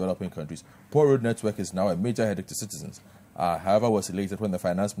problem in developing countries, poor road network is now a major headache to citizens. However, was elated when the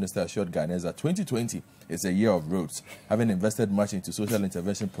finance minister assured Ghanaians that 2020 is a year of roads. Having invested much into social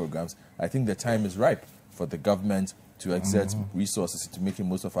intervention programs, I think the time is ripe for the government to exert resources into making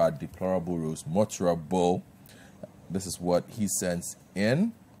most of our deplorable roads motorable. This is what he sends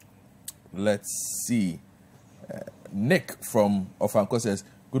in. Let's see. Nick from Ofanko says,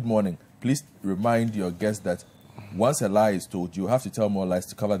 good morning. Please remind your guests that once a lie is told, you have to tell more lies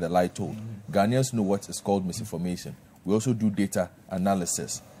to cover the lie told. Ghanaians know what is called misinformation. We also do data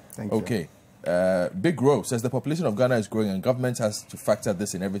analysis. Thank you. Okay. Big Row says the population of Ghana is growing and government has to factor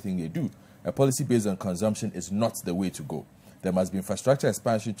this in everything they do. A policy based on consumption is not the way to go. There must be infrastructure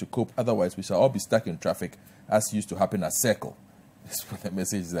expansion to cope, otherwise we shall all be stuck in traffic as used to happen at Circle. This is the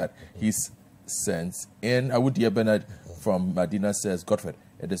message that he's sent in. Awudia Bernard from Medina says, Godfred,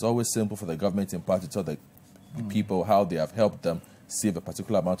 it is always simple for the government in part to tell the people how they have helped them save a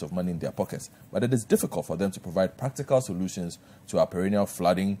particular amount of money in their pockets. But it is difficult for them to provide practical solutions to our perennial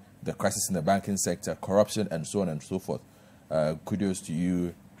flooding, the crisis in the banking sector, corruption, and so on and so forth. Kudos to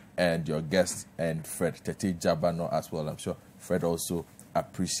you and your guest, and Fred Tete Jabano as well. I'm sure Fred also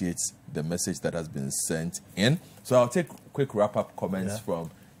appreciates the message that has been sent in. So I'll take quick wrap-up comments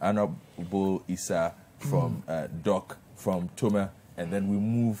from Honorable Issah, from Doc, from Toma, and then we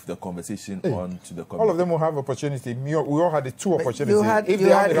move the conversation on to the community. All of them will have opportunity. We all had the two opportunities. You had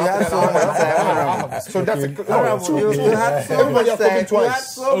so much time. So that's you had so much time. You had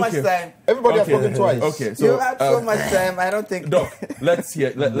so much time. Everybody has spoken twice. Okay, so you had so much time. I don't think. Doc, let's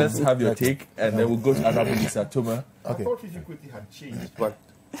have your take, and then we'll go to Honorable Issah Toma. Okay. I thought Fiifi Kwetey had changed, but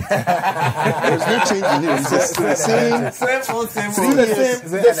there's no change in him. It's the same.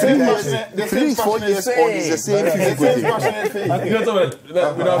 The same 4 years on is the same Fiifi Kwetey. We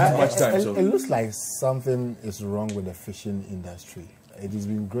don't have too much time. So. It looks like something is wrong with the fishing industry. It has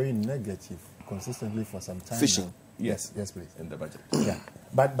been growing negative consistently for some time. Fishing? Now. Yes, please. In the budget. Yeah,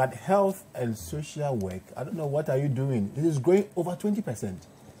 but health and social work, I don't know, what are you doing? It is growing over 20%.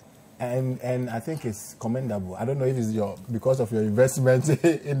 And I think it's commendable. I don't know if it's because of your investment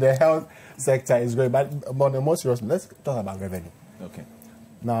in the health sector is great, but on the more serious, let's talk about revenue. Okay.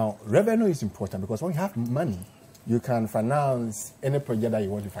 Now, revenue is important because when you have money, you can finance any project that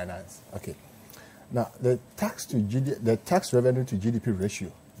you want to finance. Okay. Now, the tax revenue to GDP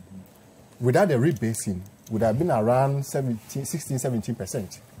ratio, without the rebasing, would have been around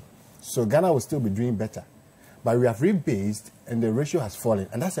 16-17%. So Ghana will still be doing better. But we have rebased and the ratio has fallen,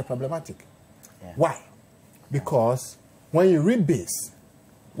 and that's a problematic. Yeah. Why? Because when you rebase,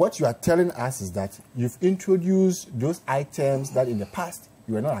 what you are telling us is that you've introduced those items that in the past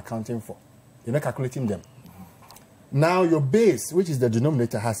you were not accounting for. You're not calculating them. Now your base, which is the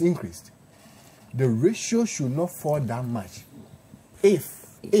denominator, has increased. The ratio should not fall that much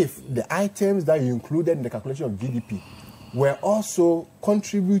if the items that you included in the calculation of GDP were also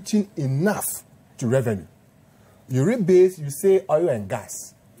contributing enough to revenue. You rebase, you say oil and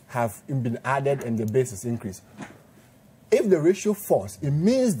gas have been added and the base is increased. If the ratio falls, it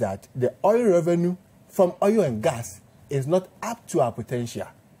means that the oil revenue from oil and gas is not up to our potential.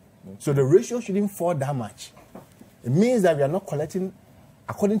 So the ratio shouldn't fall that much. It means that we are not collecting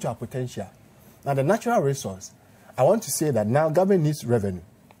according to our potential. Now, the natural resource, I want to say that now government needs revenue.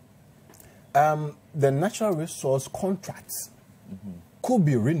 The natural resource contracts could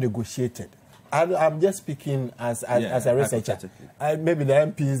be renegotiated. I'm just speaking as a researcher. Maybe the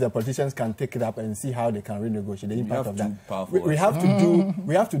MPs, the politicians can take it up and see how they can renegotiate the impact of that. We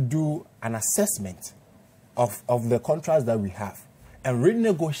have to do an assessment of the contracts that we have and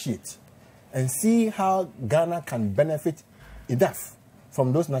renegotiate and see how Ghana can benefit enough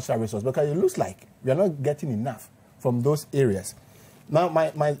from those natural resources, because it looks like we are not getting enough from those areas. Now,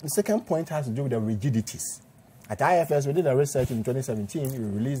 my second point has to do with the rigidities. At IFS, we did a research in 2017.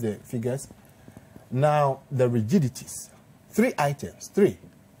 We released the figures. Now, the rigidities, 3 items,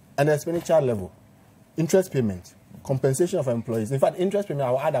 and the expenditure level, interest payment, compensation of employees. In fact, interest payment,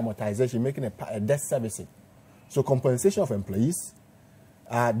 I will add amortization, making a debt servicing. So compensation of employees,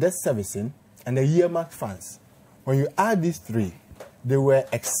 debt servicing, and the earmarked funds. When you add these 3, they were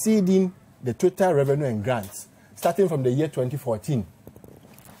exceeding the total revenue and grants, starting from the year 2014.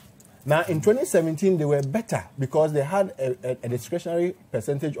 Now, in 2017, they were better because they had a discretionary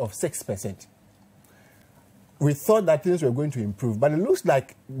percentage of 6%. we thought that things were going to improve, but it looks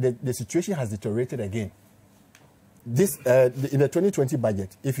like the situation has deteriorated again. This in the 2020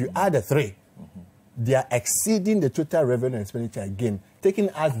 budget, if you add the three, they are exceeding the total revenue and expenditure again,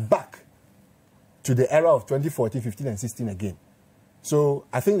 taking us back to the era of 2014, 15, and 16 again. So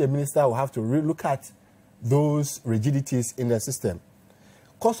I think the minister will have to look at those rigidities in the system.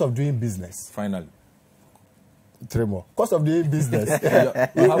 Cost of doing business. Finally. Three more. Cost of doing business.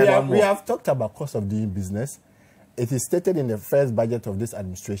 we have talked about cost of doing business. It is stated in the first budget of this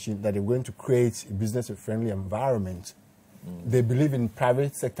administration that they're going to create a business-friendly environment. They believe in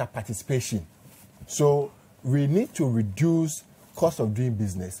private sector participation. So we need to reduce cost of doing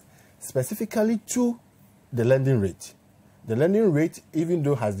business, specifically to the lending rate. The lending rate, even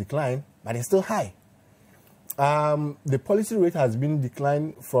though has declined, but it's still high. The policy rate has been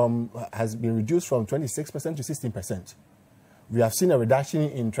reduced from 26% to 16%. We have seen a reduction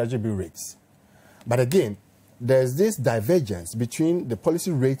in treasury bill rates. But again, there's this divergence between the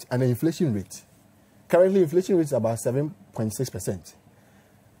policy rate and the inflation rate. Currently, inflation rate is about 7.6%.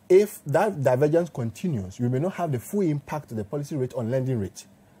 If that divergence continues, we may not have the full impact of the policy rate on lending rate.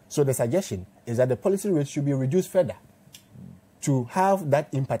 So the suggestion is that the policy rate should be reduced further to have that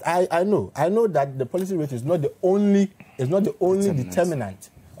impact. I know that the policy rate is not the only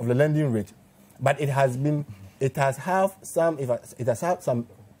determinant of the lending rate, but it has had some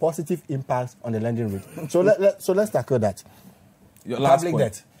positive impacts on the lending rate. So let's tackle that. Public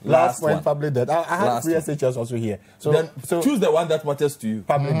debt. Last point, public debt. I have three SHS also here. So choose the one that matters to you.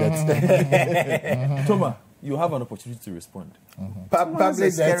 Public debt. Toma, you have an opportunity to respond.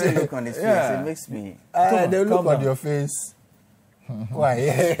 Public debt. Look on his face. It makes me. They look on your face. Why?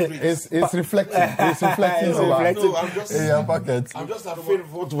 It's reflecting. It's reflecting. In your pocket. I'm just afraid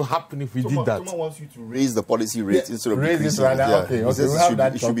of what will happen if we did that. Toma wants you to raise the policy rate instead of decreasing it. Okay.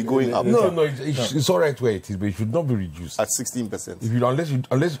 It should be going up. No, it's all right where it is, but it should not be reduced at 16%. If you unless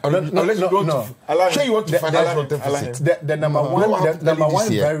you want to finance deficit. The number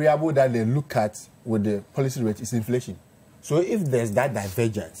one variable that they look at with the policy rate is inflation. So if there's that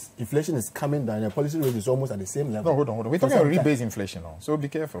divergence, inflation is coming down, and the policy rate is almost at the same level. No, hold on. We're talking about rebase inflation now, so be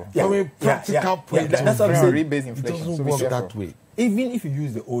careful. Yeah. I mean, practical point. That's what I'm saying. Rebase inflation. It doesn't so work that way. Even if you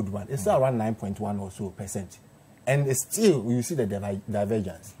use the old one, it's still around 9.1 or so %. And it's still, you see the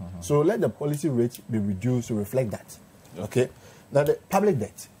divergence. So let the policy rate be reduced to reflect that. Okay? Now, the public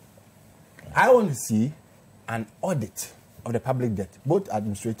debt. I want to see an audit of the public debt, both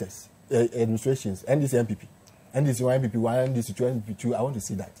administrations, NDC MPP. NDC 1, NPP 1, NDC 2, NPP 2, I want to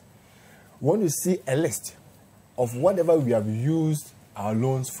see that. We want to see a list of whatever we have used our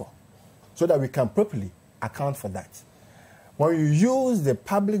loans for so that we can properly account for that. When you use the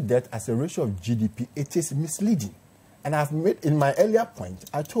public debt as a ratio of GDP, it is misleading. And I've made, in my earlier point,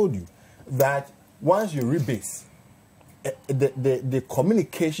 I told you that once you rebase, the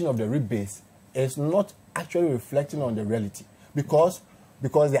communication of the rebase is not actually reflecting on the reality because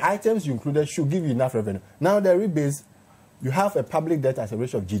the items you included should give you enough revenue. Now the rebase, you have a public debt as a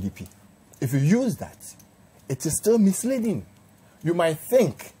ratio of GDP. If you use that, it is still misleading. You might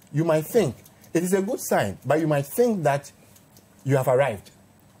think it is a good sign, but you might think that you have arrived.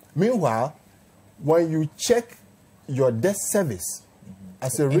 Meanwhile, when you check your debt service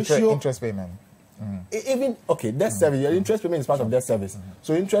as a ratio... Interest payment. Debt service, your interest payment is part of debt service.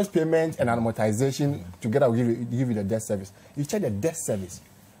 So interest payment and amortization together will give you the debt service. You check the debt service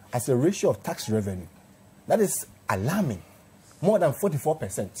as a ratio of tax revenue. That is alarming. More than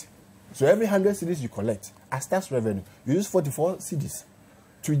 44%. So every 100 cedis you collect as tax revenue, you use 44 cedis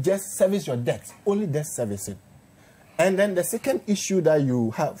to just service your debt, only debt servicing. And then the second issue that you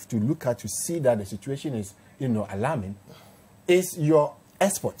have to look at to see that the situation is, alarming, is your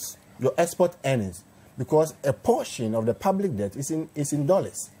exports. Your export earnings, because a portion of the public debt is in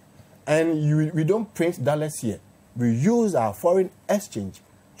dollars. And we don't print dollars here. We use our foreign exchange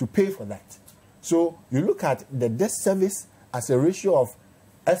to pay for that. So you look at the debt service as a ratio of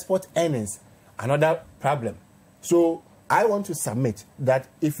export earnings, another problem. So I want to submit that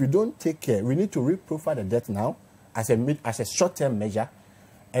if we don't take care, we need to reprofile the debt now as a short-term measure,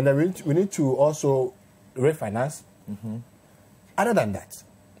 and then we need to also refinance. Other than that,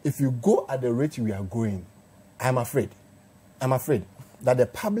 if you go at the rate we are going, I'm afraid that the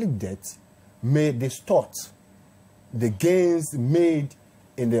public debt may distort the gains made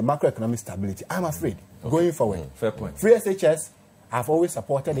in the macroeconomic stability. I'm afraid going forward. Fair point. Free SHS, I've always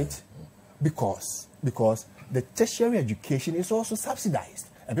supported it because the tertiary education is also subsidized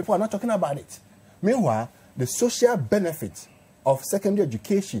and people are not talking about it. Meanwhile, the social benefit of secondary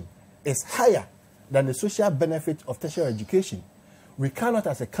education is higher than the social benefit of tertiary education. We cannot,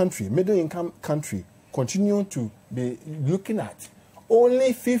 as a country, middle-income country, continue to be looking at,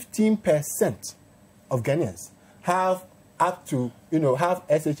 only 15% of Ghanaians have up to, have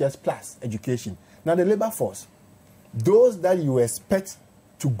SHS plus education. Now the labor force, those that you expect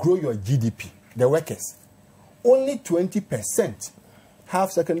to grow your GDP, the workers, only 20%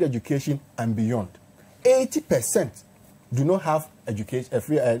 have secondary education and beyond. 80% do not have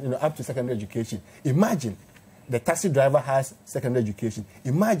education, up to secondary education. Imagine the taxi driver has secondary education.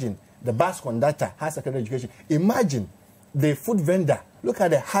 Imagine the bus conductor has secondary education. Imagine the food vendor. Look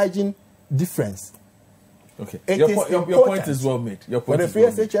at the hygiene difference. Okay. Your point is well made. Your point for the is free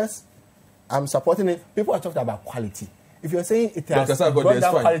well SHS, I'm supporting it. People are talking about quality. If you're saying it has brought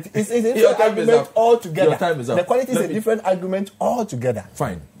down quality, it's a different argument altogether. Your time is up. The quality is a different argument altogether.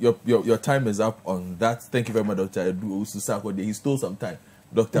 Fine. Your time is up on that. Thank you very much, Dr. Owsus Sarkodie. He stole some time.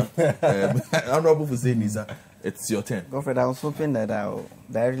 Dr. Honorable Fuseini, sir, it's your turn. Godfred, I was hoping that I'll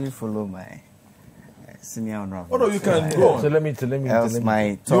directly follow my senior honorable. Oh, no, you can go on. So let me. My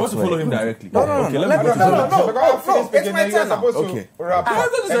you want to follow him directly? No. Okay, No, it's my turn now. Okay. Wrap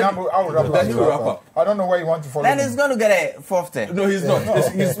up. I'll wrap Then you wrap up. I don't know why you want to follow Then me. he's going to get a fourth turn. No, he's not.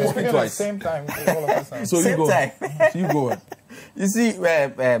 He's We're speaking speaking at the twice. same time. All of us. So you Same go. time. You go on. You see,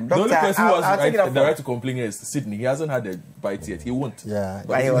 Doctor, The only person who I'll take it has up the right to complain is Sydney. He hasn't had a bite yet. He won't. Yeah.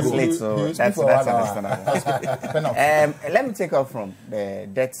 But he was go. late, so that's understandable. Let me take off from the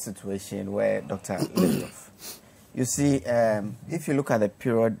debt situation where Dr. left off. You see, if you look at the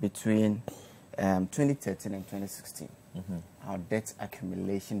period between 2013 and 2016, our debt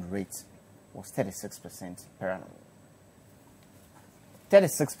accumulation rate was 36% per annum.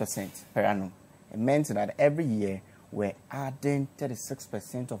 36% per annum. It meant that every year we're adding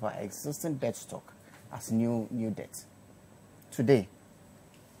 36% of our existing debt stock as new debt. Today,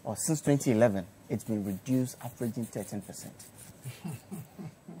 or since 2011, it's been reduced, averaging 13%.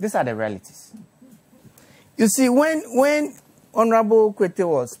 These are the realities. You see, when Honorable Kwetey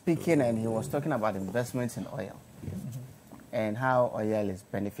was speaking and he was talking about investments in oil and how oil is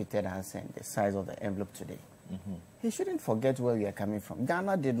benefited us and the size of the envelope today, he shouldn't forget where we are coming from.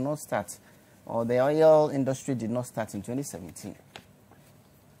 Ghana did not start, or the oil industry did not start in 2017.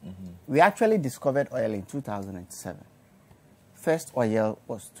 We actually discovered oil in 2007. First oil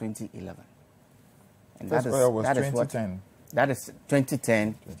was 2011. And First oil was 2010. That is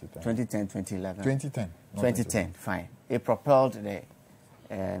 2010, 2011. 2010, fine. It propelled the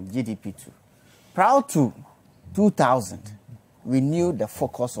GDP too. Prior to 2000, we knew the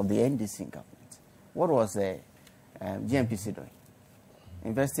focus of the NDC government. What was the GNPC doing?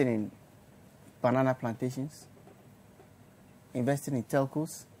 Investing in banana plantations, investing in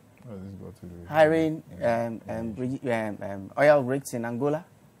telcos, hiring oil rigs in Angola.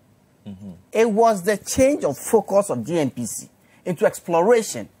 It was the change of focus of GNPC into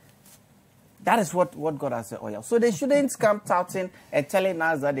exploration. That is what got us the oil. So they shouldn't come touting and telling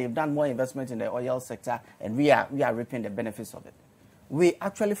us that they've done more investment in the oil sector and we are reaping the benefits of it. We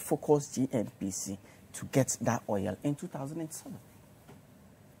actually focused GNPC to get that oil in 2007.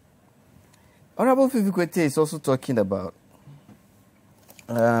 Honorable Fiifi Kwetey is also talking about...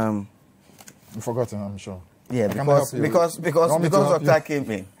 You forgot him, I'm sure. Yeah, because Dr. came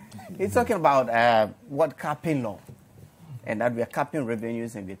in. He's talking about what capping law, and that we are capping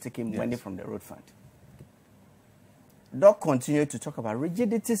revenues and we're taking money from the road fund. Doc continued to talk about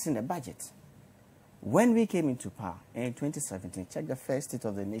rigidities in the budget. When we came into power in 2017, check the first State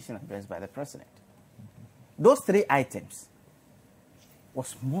of the Nation address by the President. Those three items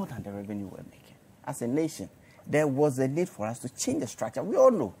was more than the revenue we're making. As a nation, there was a need for us to change the structure. We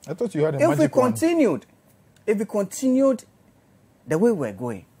all know. I thought you had a If we magic wand. continued the way we're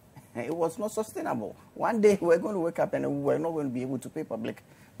going, it was not sustainable. One day we're going to wake up and we're not going to be able to pay public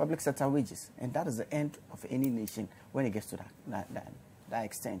sector wages. And that is the end of any nation when it gets to that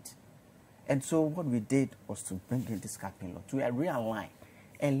extent. And so what we did was to bring in this capping law, to realign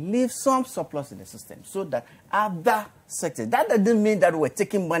and leave some surplus in the system so that other sectors, that doesn't mean that we're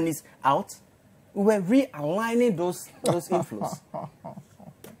taking monies out. We were realigning those inflows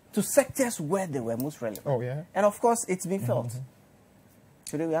to sectors where they were most relevant. Oh, yeah? And of course, it's been felt.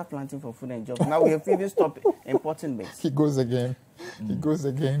 Today we are planting for food and jobs. Now we have even stopped importing maize. He goes again. He goes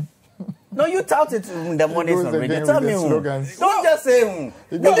again. No, you tout it in the mornings on radio. Tell me who. Slogans. Don't just say who.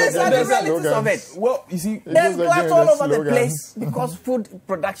 These are the realities of it. Well, you see, There's goes glut again all with over the slogans. place because food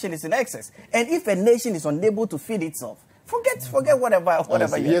production is in excess. And if a nation is unable to feed itself, forget whatever you're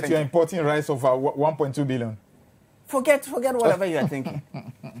Yet you're thinking. importing rice of 1.2 billion. Forget whatever you are thinking.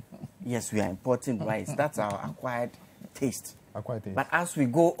 Yes, we are importing rice. That's our acquired taste. Quite But as we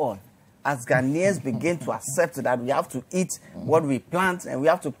go on, as Ghanaians begin to accept that we have to eat what we plant and we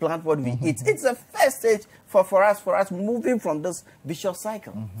have to plant what we eat, it's the first stage for us moving from this vicious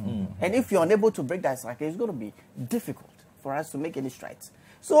cycle. And if you're unable to break that cycle, it's going to be difficult for us to make any strides.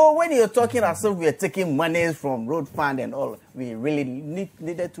 So when you're talking as if we're taking monies from road fund and all, we really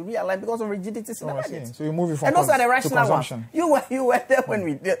needed to realign because of rigidities in the budget. So you're moving from and those are the rational ones. You were there when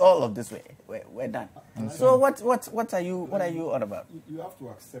we did all of this. We're done. So what are you on about? You have to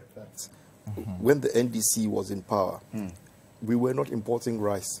accept that when the NDC was in power, we were not importing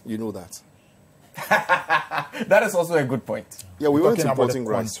rice. You know that. That is also a good point. Yeah, we weren't importing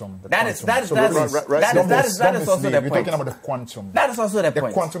rice. That is also the point. We're talking about the quantum. That is also the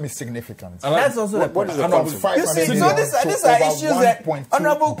point. The quantum is significant. That's also the point. What is the quantum? You see, so these are issues that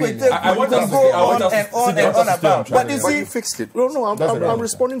Honorable Kwetey will go on and on about. But you see, you fixed it. No, I'm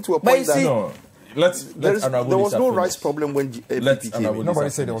responding to a point that there was no rice problem when APP came in. Nobody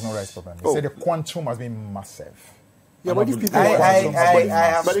said there was no rice problem. They said the quantum has been massive. Yeah, but if people I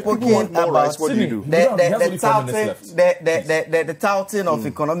have spoken about rice, what do you do? The touting of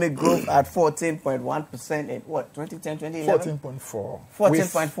economic growth at 14.1% in what, 2010, 2011? 14.4.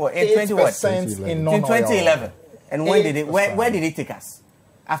 14.4 in 2011. And where did it take us?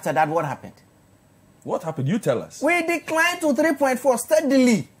 After that, what happened? What happened? You tell us. We declined to 3.4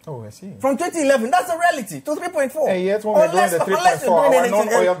 steadily. Oh, I see. From 2011, that's a reality, to 3.4. Hey, yes, when we're doing the 3.4, unless you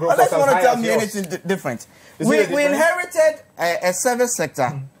want to tell me anything different. We inherited a service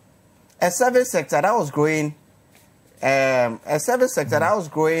sector, that was growing, at.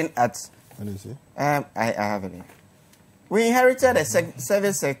 What is it? I have it here. We inherited a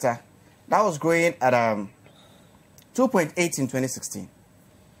service sector that was growing at 2.8 in 2016.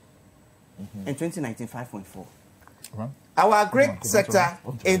 In 2019, 5.4. Our agri sector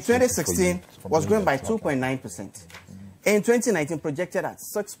in 2016 was growing by 2.9%. In 2019, projected at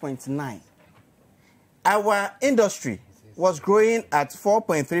 6.9%. Our industry was growing at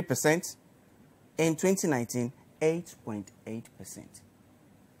 4.3%. In 2019, 8.8%.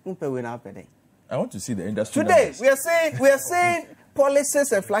 I want to see the industry Today, numbers. we are saying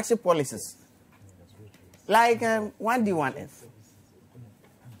policies and flagship policies like 1D1F.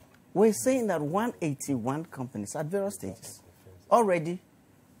 We're saying that 181 companies at various stages already.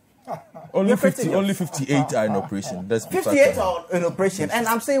 Only 58 are in operation. 58 are in operation, and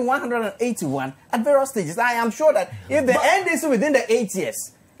I'm saying 181 at various stages. I am sure that if the NDC within the 8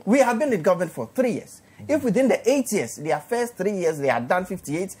 years, we have been in government for 3 years. If within the 8 years, their first 3 years, they are done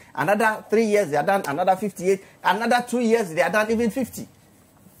 58, another 3 years, they are done another 58, another 2 years, they are done even 50.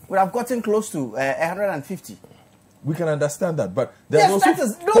 We have gotten close to 150. We can understand that, but yes, those are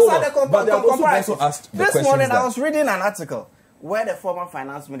the comparisons. This morning I was reading an article where the former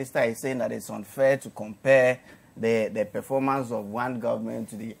finance minister is saying that it's unfair to compare the performance of one government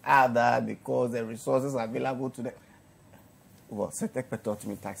to the other because the resources available to them. Well, Setekpe taught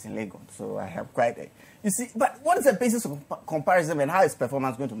me tax in Lagos, so I have quite a... You see, but what is the basis of comparison and how is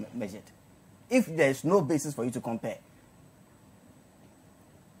performance going to be measured if there is no basis for you to compare?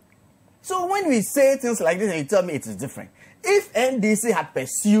 So when we say things like this and you tell me it is different, if NDC had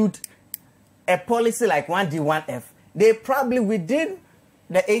pursued a policy like 1D1F, they probably within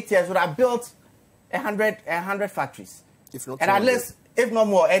the 8 years would have built 100 factories. If not, and at least, if not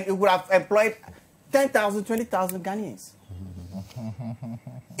more, and it would have employed 10,000, 20,000 Ghanaians.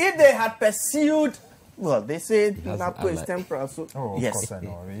 If they had pursued, well, they say NAPCO is temporal, so yes,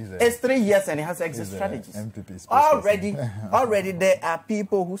 it's 3 years and it has exit strategies. Already there are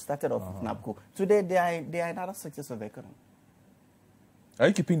people who started off with NAPCO. Today they are in other sectors of the economy. Are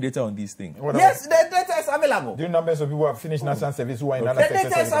you keeping data on these things? Yes, the data is available. Do you know numbers of people who have finished national service who are in other sectors? The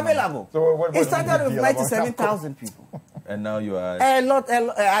data is available. So it started with 97,000 people. And now you are...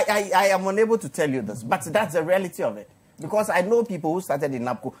 I am unable to tell you this, but that's the reality of it. Because I know people who started in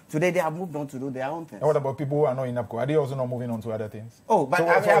NAPCO. Today they have moved on to do their own things. And what about people who are not in NAPCO? Are they also not moving on to other things? Oh, but so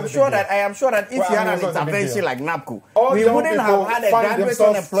I am sure that if you had an intervention like NAPCO, we wouldn't have had a graduate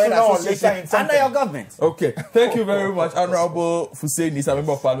unemployed association under your government. Okay, thank you very much, Honorable Fuseini is a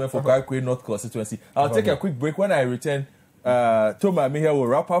member of Parliament for Okakwei North constituency. I'll take a quick break. When I return, Toma and Imihere will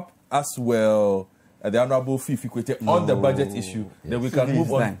wrap up as well. The Honorable Fiifi Kwetey on the budget issue. Then we can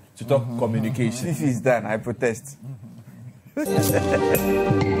move on to talk communication. Fiifi is done. I protest.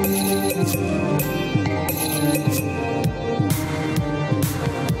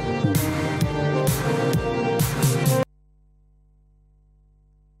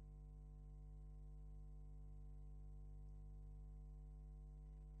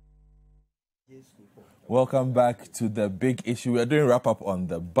 Welcome back to the big issue. We're doing wrap up on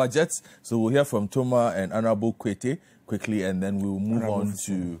the budget. So we'll hear from Toma and Honorable Kwetey quickly, and then we'll move on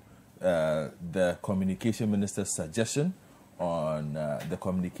to the communication minister's suggestion on the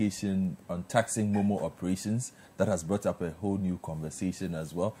communication on taxing Momo operations. That has brought up a whole new conversation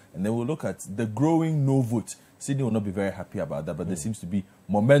as well. And then we'll look at the growing no vote. Sydney will not be very happy about that, but there seems to be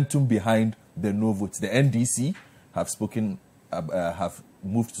momentum behind the no vote. The NDC have spoken, have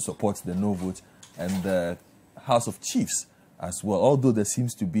moved to support the no vote, and the House of Chiefs as well, although there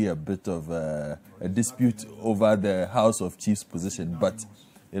seems to be a bit of a dispute over the House of Chiefs position, but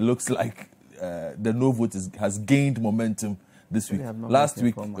it looks like the no vote has gained momentum this week. Last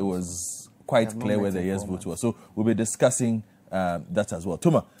week, it was quite clear where the yes vote was. So we'll be discussing that as well.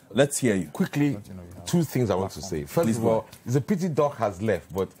 Toma, let's hear you. Quickly, two things I want to say. First of all, it's a pity Doc has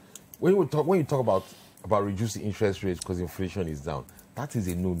left, but when you talk about reducing interest rates because inflation is down, that is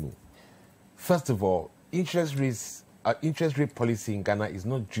a no-no. First of all, interest rate policy in Ghana is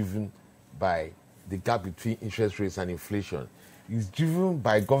not driven by the gap between interest rates and inflation. It's driven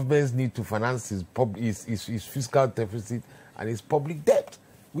by government's need to finance its fiscal deficit and its public debt,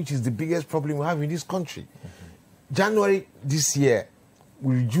 which is the biggest problem we have in this country. January this year,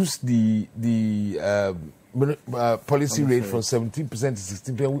 we reduced the policy rate from 17% to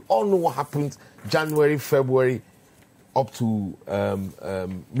 16%. We all know what happened January, February, up to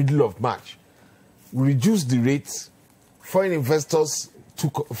middle of March. We reduced the rates. Foreign investors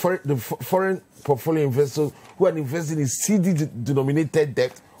foreign portfolio investors who are investing in CD-denominated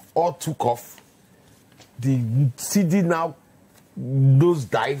debt all took off. The CD now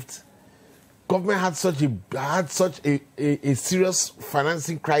nosedived. Government had such a serious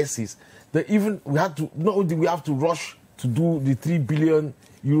financing crisis that even not only we have to rush to do the 3 billion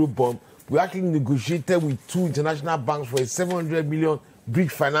euro bond, we actually negotiated with 2 international banks for a 700 million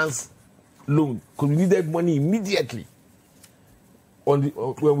bridge finance loan because we needed money immediately.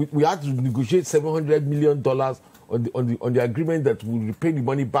 When we had to negotiate $700 million on the agreement that we repay the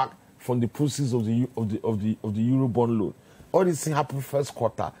money back from the proceeds of the euro bond loan. All this thing happened first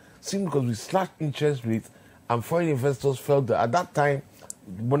quarter, simply because we slashed interest rates and foreign investors felt that at that time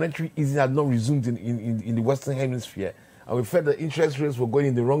monetary easing had not resumed in the Western Hemisphere, and we felt that interest rates were going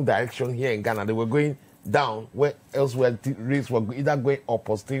in the wrong direction here in Ghana. They were going down, where elsewhere rates were either going up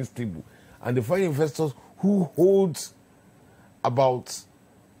or staying stable. And the foreign investors who hold about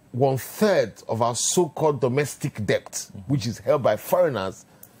 1/3 of our so-called domestic debt, which is held by foreigners,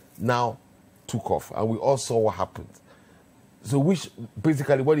 now took off. And we all saw what happened. So which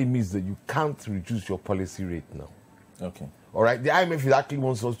basically what it means is that you can't reduce your policy rate now. Okay. All right. The IMF actually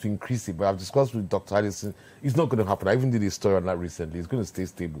wants us to increase it, but I've discussed with Dr. Addison, it's not going to happen. I even did a story on that recently. It's going to stay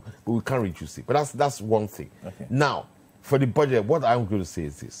stable, but we can't reduce it. But that's one thing. Okay. Now, for the budget, what I'm going to say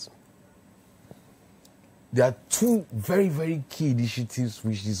is this. There are 2 very, very key initiatives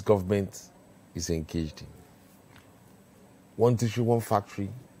which this government is engaged in. One district, one factory,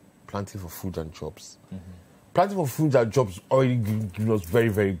 planting for food and jobs. Planting for food and jobs already gives us very,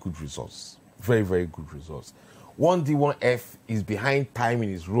 very good results. Very, very good results. 1D1F is behind time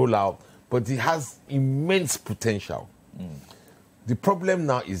in its rollout, but it has immense potential. The problem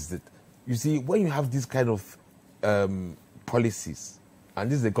now is that, you see, when you have this kind of policies, and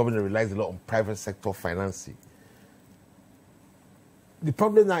this is the government that relies a lot on private sector financing, the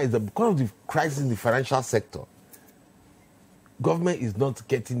problem now is that because of the crisis in the financial sector, government is not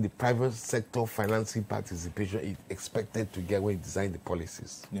getting the private sector financing participation it expected to get when it designed the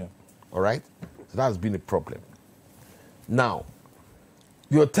policies. Yeah. All right? So that has been a problem. Now,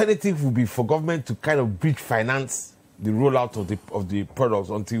 the alternative would be for government to kind of bridge finance the rollout of the products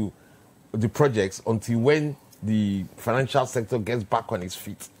until the projects until when the financial sector gets back on its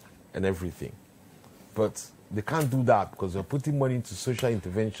feet and everything. But they can't do that because they're putting money into social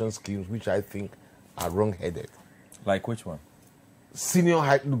intervention schemes, which I think are wrong-headed. Like which one? Senior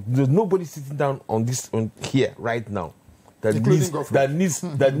high. There's nobody sitting down on here right now that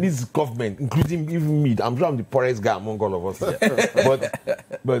needs government, including even me. I'm sure I'm the poorest guy among all of us here.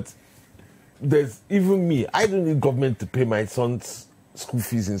 but there's even me. I don't need government to pay my son's school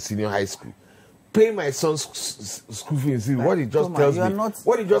fees in senior high school. Pay my son's school fees. What it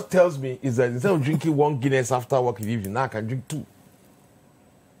just tells me is that instead of drinking 1 Guinness after work in the evening, now I can drink 2.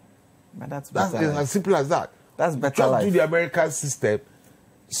 But that's as simple as that. That's better just life. Do the American system.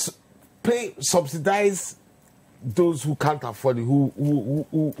 Subsidize those who can't afford it,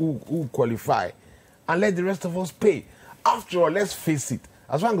 who qualify, and let the rest of us pay. After all, let's face it.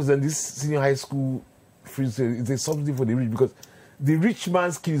 As long as in this senior high school free is a subsidy for the rich, because the rich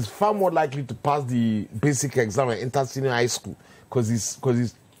man's kid is far more likely to pass the basic exam and enter senior high school because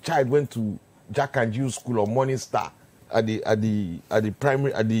his child went to Jack and Jill school or Morning Star at the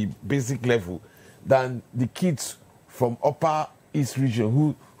basic level than the kids from Upper East region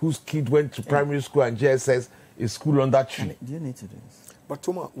who whose kid went to primary school and JSS is school on that tree. Do you need to do this? But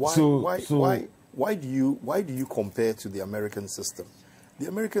Toma, why do you compare to the American system? The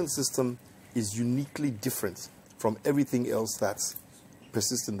American system is uniquely different from everything else that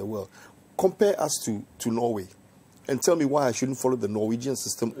persists in the world. Compare us to Norway and tell me why I shouldn't follow the Norwegian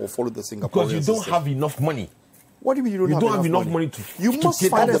system or follow the Singaporean Because you don't system. have enough money. What do you mean you don't have enough money? You must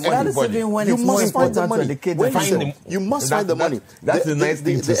find the money. That is even when it's more important to educate the children. You must find the money. That's the nice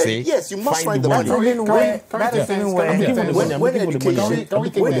thing to say. Yes, you must find the money. When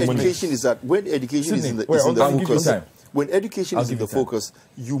education is in the focus, when education is in the focus,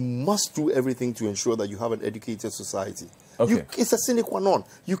 you must do everything to ensure that you have an educated society. Okay. It's a sine qua non.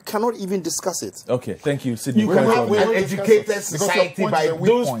 You cannot even discuss it. Okay, thank you, Sydney. You can have an educated society by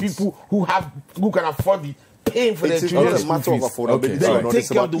those people who can afford it. Paying for it is not a matter of affordability. Take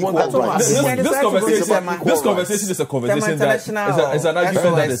care of the one that's this conversation is a conversation that is an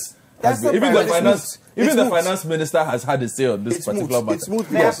argument that is. Even the finance minister has had a say on this particular matter. It's smooth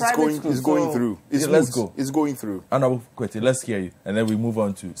because it's going through. Let's go. It's going through. Honorable Kwetey, let's hear you, and then we move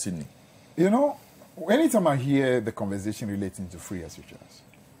on to Sydney. You know, anytime I hear the conversation relating to free SHS,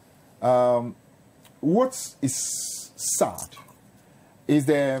 what is sad is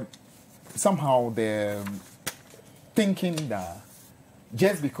somehow they're thinking that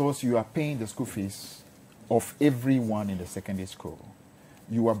just because you are paying the school fees of everyone in the secondary school,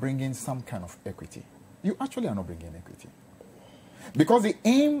 you are bringing some kind of equity. You actually are not bringing equity. Because the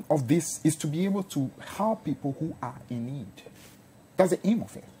aim of this is to be able to help people who are in need. That's the aim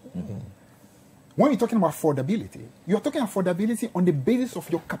of it. Mm-hmm. When you're talking about affordability, you're talking affordability on the basis of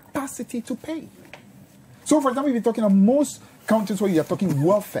your capacity to pay. So, for example, if you're talking about most countries where you're talking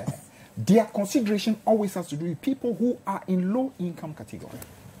welfare, their consideration always has to do with people who are in low income category.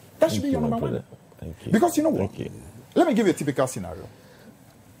 That should be your number one. Thank you. Because you know what? Let me give you a typical scenario.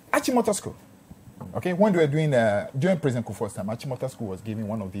 Achimota School. Okay, when they were doing, during President Kufuor's time, Achimota School was giving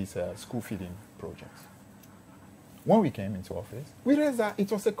one of these school feeding projects. When we came into office, we realized that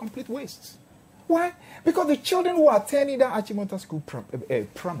it was a complete waste. Why? Because the children who are attending that Achimota School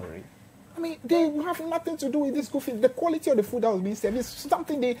primary, I mean, they have nothing to do with this school feed. The quality of the food that was being served is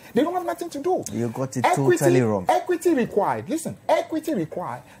something they don't have nothing to do. You got it totally wrong. Equity required. Listen, equity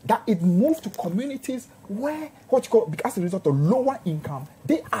required that it move to communities where, as a result of lower income,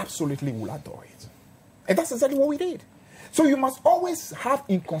 they absolutely will adore it. And that's exactly what we did. So you must always have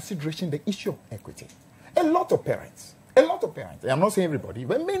in consideration the issue of equity. A lot of parents, I'm not saying everybody,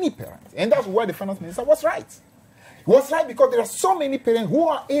 but many parents, and that's why the finance minister was right. Was right because there are so many parents who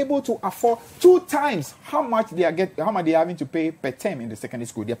are able to afford 2 times how much they are having to pay per term in the secondary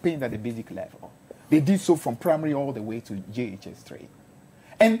school. They are paying at the basic level. They did so from primary all the way to JHS 3.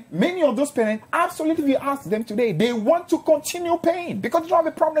 And many of those parents, absolutely, if you ask them today, they want to continue paying because they don't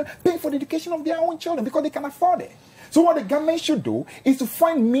have a problem paying for the education of their own children because they can afford it. So what the government should do is to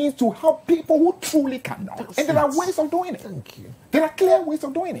find means to help people who truly cannot. And there are ways of doing it. Thank you. There are clear ways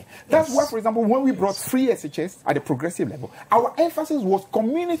of doing it. That's why, for example, when we brought free SHS at the progressive level, our emphasis was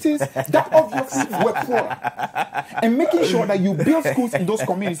communities that obviously were poor. And making sure that you build schools in those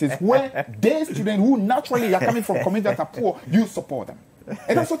communities where their students who naturally are coming from communities that are poor, you support them.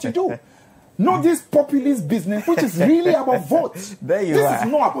 And that's what you do. Not this populist business, which is really about votes. There you this are.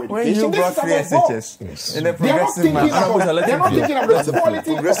 is not about when education. you brought free SHS in the progressive they're not thinking about the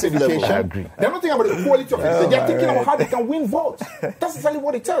quality of education. They're not thinking about the quality of education. They're thinking about how they can win votes. That's exactly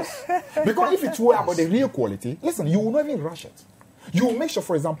what it is. Because if it were about the real quality, listen, you will not even rush it. You will make sure,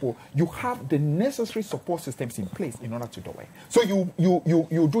 for example, you have the necessary support systems in place in order to do it. So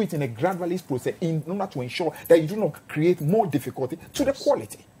you do it in a gradualist process in order to ensure that you do not create more difficulty to the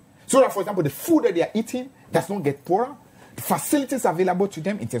quality. So that, for example, the food that they are eating does not get poorer. The facilities available to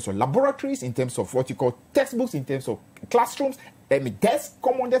them in terms of laboratories, in terms of what you call textbooks, in terms of classrooms, desks,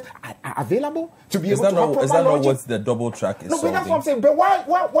 common desks are available to be able to have proper logic. Is that not what the double track is No, but that's what I'm saying. But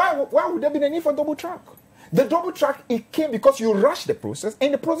why would there be the need for double track? The double track, it came because you rush the process.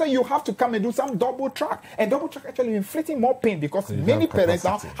 In the process, you have to come and do some double track. And double track actually inflicting more pain because many parents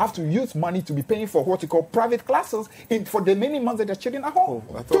now have to use money to be paying for what you call private classes for the many months that their children are home.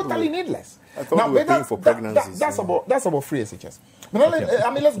 Totally needless. I thought we were paying for pregnancies. That's about free SHS.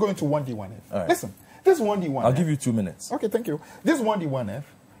 But let's go into 1D1F. Right. Listen, this 1D1F. I'll give you 2 minutes. Okay, thank you. This 1D1F,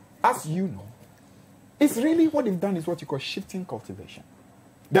 as you know, it's really what they've done is what you call shifting cultivation.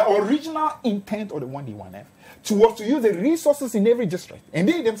 The original intent of the 1D1F was to use the resources in every district. And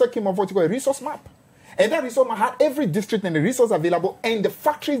they themselves came up with what you call a resource map. And that resource map had every district and the resource available and the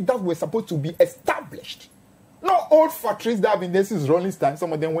factories that were supposed to be established Not old factories that have been there since Rolling Stone.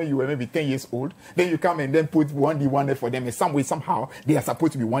 Some of them when you were maybe 10 years old. Then you come and then put 1D, 1F for them. And some way, somehow, they are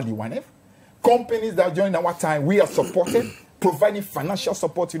supposed to be 1D, 1F. Companies that joined our time, we are supported, providing financial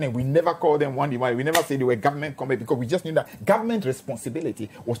support to them. We never call them 1D, 1F. We never say they were government company because we just knew that government responsibility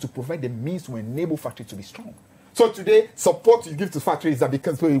was to provide the means to enable factories to be strong. So today, support you give to factories that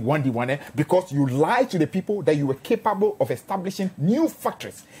because 1D, 1F, because you lied to the people that you were capable of establishing new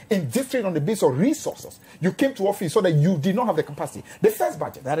factories in district on the basis of resources. You came to office so that you did not have the capacity. The first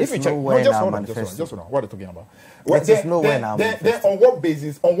budget. That is nowhere in our manifesto. Just hold on. What are you talking about? There is nowhere in our manifesto. Then on what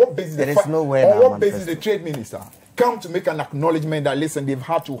basis? On what basis? There is nowhere in our manifesto. On what basis manifesto. the trade minister come to make an acknowledgement that, listen, they've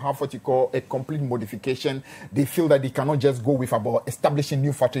had to have what you call a complete modification. They feel that they cannot just go with about establishing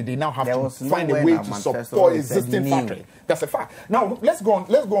new factory. They now have to find a way to support existing factory. That's a fact. Now let's go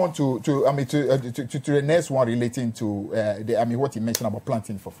on to the next one relating to what you mentioned about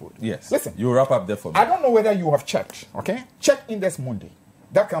planting for food. Yes. Listen, you wrap up there for me. I don't know whether you have checked. Okay, check Index Monday.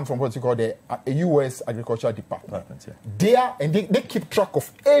 That comes from what you call the U.S. Agricultural Department. Yeah. They keep track of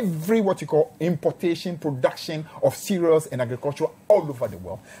every what you call importation, production of cereals and agriculture all over the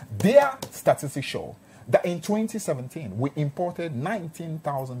world. Their statistics show that in 2017 we imported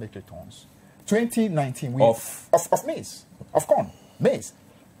 19,000 metric tons. 2019 we of maize, of corn, maize.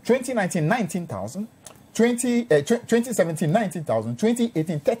 2019 19,000. 2017 19,000.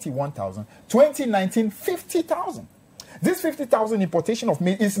 2018 31,000. 2019 50,000. This 50,000 importation of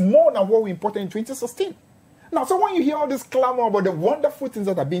maize is more than what we imported in 2016. Now, so when you hear all this clamor about the wonderful things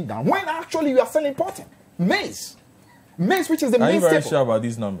that are being done, when actually you are still importing maize, which is the main staple. Are you very sure about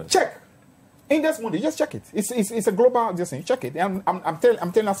these numbers? Check. Index Monday, just check it. It's a global thing. Check it. I'm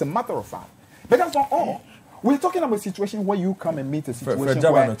telling us a matter of fact. But that's not all. We're talking about a situation where you come and meet a situation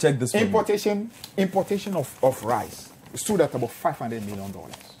where check this importation of rice stood at about $500 million.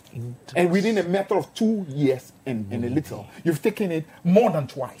 And within a matter of 2 years and a little, you've taken it more than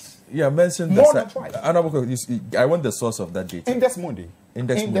twice. Yeah, mention more than twice. I want the source of that data. Index Monday.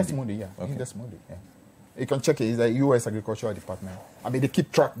 Index Monday, yeah. Okay. Index Monday, yeah. You can check it. It's the U.S. Agricultural Department. I mean, they keep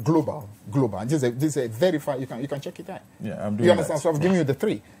track global. And this is a verified. You can check it out. Yeah, I'm doing. You understand? That. So I've given you the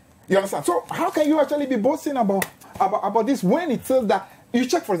three. You understand? So how can you actually be boasting about this when it says that you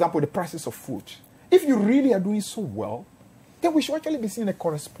check, for example, the prices of food? If you really are doing so well, then we should actually be seeing a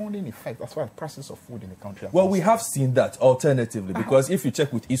corresponding effect as far as prices of food in the country. Well, we have seen that alternatively because if you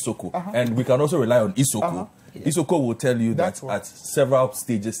check with Isoko, and we can also rely on Isoko, Isoko will tell you that at several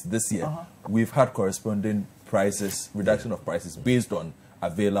stages this year, we've had corresponding reduction of prices based on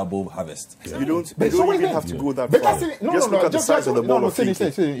available harvest. You don't even have to go that far. Just look at the size of the ball of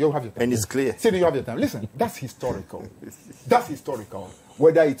Fiifi. You have your time. And it's clear. You have your time. Listen, that's historical. That's historical.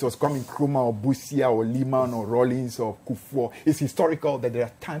 Whether it was coming Nkrumah or Busia or Liman or Rollins or Kufuor, it's historical that there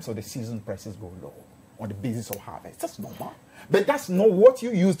are times of the season prices go low on the basis of harvest. That's normal. But that's not what you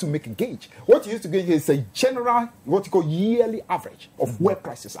use to make a gauge. What you use to gauge is a general, what you call yearly average of where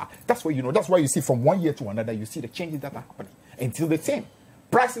prices are. That's what you know. That's why you see from one year to another, you see the changes that are happening until the same.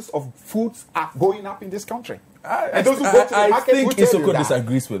 Prices of foods are going up in this country. And those who go to the market think Isoko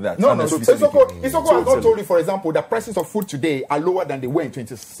disagrees with that. No. Isoko has not told you, for example, that prices of food today are lower than they were in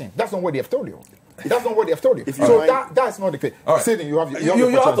 2016. That's not what they have told you. That's not what they have told you. So that's not the case. Right. Sidney, you have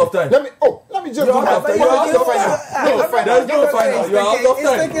you're out of time. Let me just do that. You're out of time. There's no final. You're out of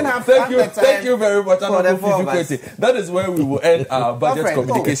time. Thank you very much. That is where we will end our budget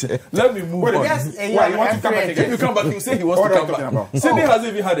communication. Let me move on. Why you want to come back again? If you come back, you say he wants to come back. Sidney hasn't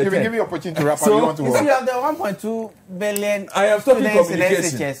even had a turn. Give me opportunity to wrap up. You want to work? You have the 1.2 billion. I am talking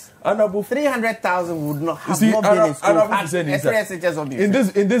communication. 300,000 would not have not been in school. In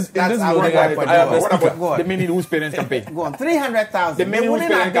this building, I am the many whose parents can pay. Go on, 300,000. The many whose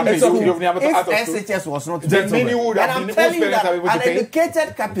parents can pay. If SHS was not the many would have been whose parents are able to pay. An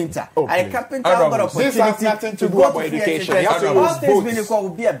educated carpenter, a carpenter got opportunity. This has nothing to do about education. All things being equal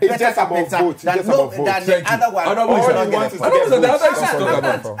would be a better carpenter than the other one. All you want is the other is to talk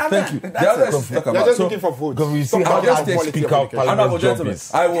about. Thank you. The other is to talk about. You're just looking for votes. Can we see how that speak out parliament job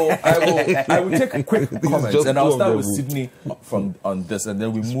is? I will take quick comments and I'll start with Sydney on this and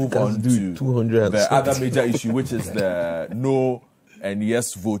then we move on to the other major issue, which is the no and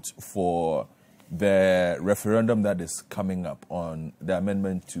yes vote for the referendum that is coming up on the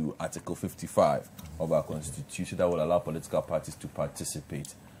amendment to Article 55 of our Constitution that will allow political parties to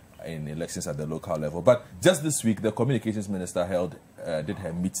participate in elections at the local level. But just this week, the Communications Minister did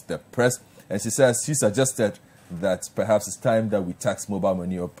her meet the press, and she suggested that perhaps it's time that we tax mobile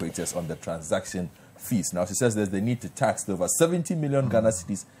money operators on the transaction fees. Now, she says there's the need to tax the over 70 million Ghana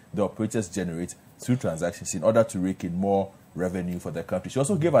cedis the operators generate through transactions in order to rake in more revenue for the country. She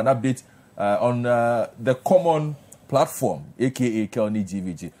also gave an update On the common platform, aka Kelni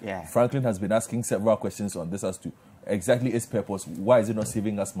GVG, Franklin has been asking several questions on this as to exactly its purpose. Why is it not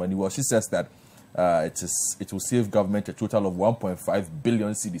saving us money? Well, she says that it will save government a total of 1.5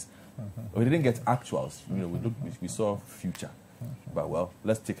 billion cedis. We didn't get actuals. You know, we saw future. But well,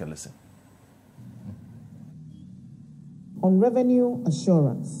 let's take a listen. On revenue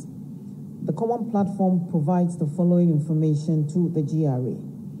assurance, the common platform provides the following information to the GRA.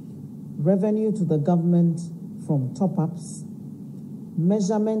 Revenue to the government from top-ups,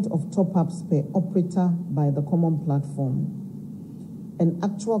 measurement of top-ups per operator by the common platform, and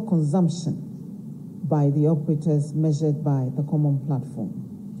actual consumption by the operators measured by the common platform.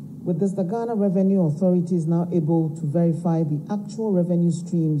 With this, the Ghana Revenue Authority is now able to verify the actual revenue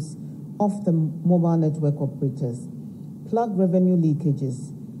streams of the mobile network operators, plug revenue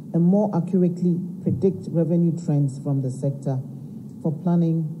leakages, and more accurately predict revenue trends from the sector for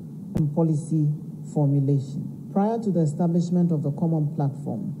planning and policy formulation. Prior to the establishment of the common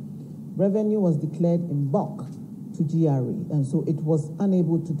platform, revenue was declared in bulk to GRA, and so it was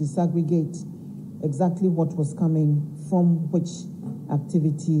unable to disaggregate exactly what was coming from which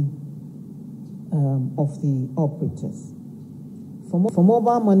activity of the operators. For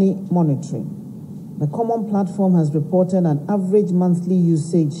mobile money monitoring, the common platform has reported an average monthly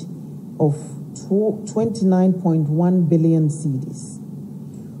usage of 29.1 billion cedis,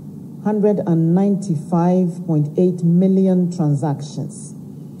 195.8 million transactions,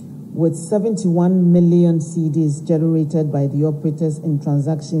 with 71 million cedis generated by the operators in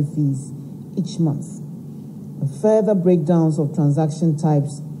transaction fees each month. Further breakdowns of transaction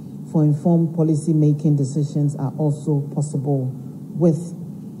types for informed policy-making decisions are also possible with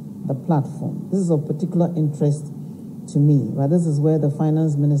the platform. This is of particular interest to me, but this is where the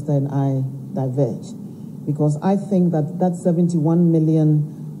finance minister and I diverge, because I think that 71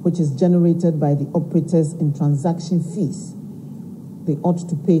 million, which is generated by the operators in transaction fees, they ought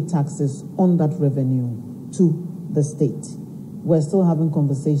to pay taxes on that revenue to the state. We're still having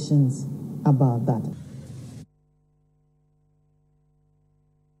conversations about that.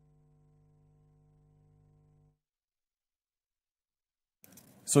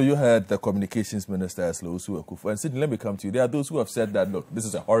 So you heard the communications minister, Owsus Sarkodie, and Sydney, let me come to you. There are those who have said that, look, this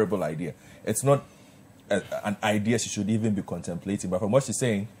is a horrible idea. It's not an idea she should even be contemplating. But from what she's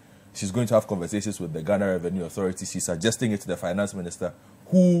saying, she's going to have conversations with the Ghana Revenue Authority. She's suggesting it to the finance minister,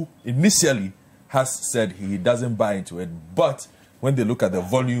 who initially has said he doesn't buy into it. But when they look at the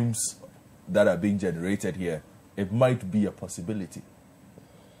volumes that are being generated here, it might be a possibility.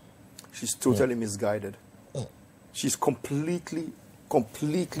 She's totally misguided. She's completely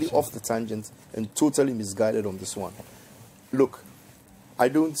off the tangent and totally misguided on this one. Look, I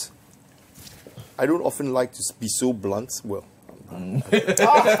don't often like to be so blunt. Well, that's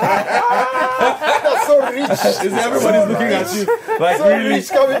so rich. Is everybody's looking at you like so really? Rich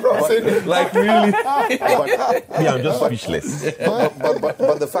coming from like really? I'm just speechless.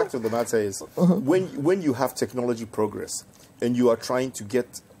 But the fact of the matter is, when you have technology progress and you are trying to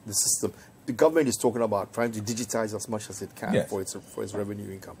get the system, the government is talking about trying to digitize as much as it can for its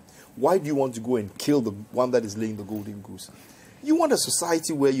revenue income. Why do you want to go and kill the one that is laying the golden goose? You want a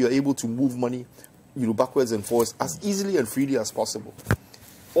society where you're able to move money, backwards and forwards as easily and freely as possible.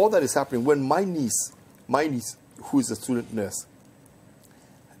 All that is happening when my niece, who is a student nurse,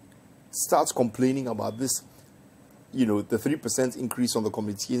 starts complaining about this, the 3% increase on the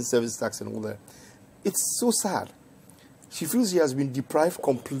communication service tax and all that. It's so sad. She feels she has been deprived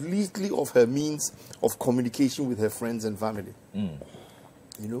completely of her means of communication with her friends and family. And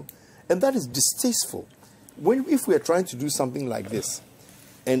that is distasteful. If we are trying to do something like this,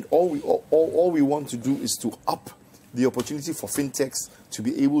 and all we want to do is to up the opportunity for fintechs to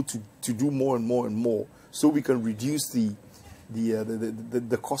be able to do more and more and more, so we can reduce the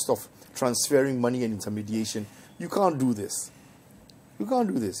cost of transferring money and intermediation, you can't do this. You can't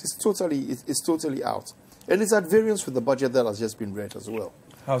do this. It's totally out. And it's at variance with the budget that has just been read as well.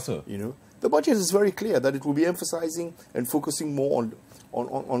 How so? The budget is very clear that it will be emphasizing and focusing more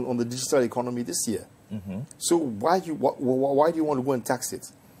on the digital economy this year. So why do you want to go and tax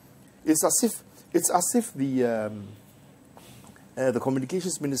it? It's as if the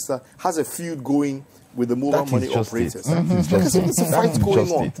communications minister has a feud going with the mobile money operators. Because it's a fight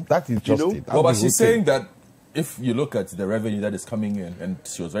going on. That is just it. Well, but she's saying that if you look at the revenue that is coming in, and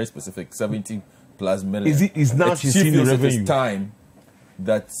she was very specific, 70+ million. Is now she's seeing the revenue. It's time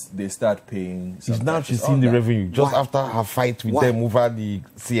that they start paying. Is now she's seeing the revenue just after her fight with them over the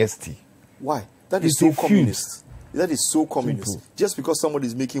CST. Why? That is so communist. That is so communist. Simple. Just because somebody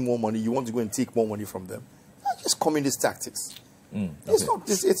is making more money, you want to go and take more money from them. That's just communist tactics. It's not.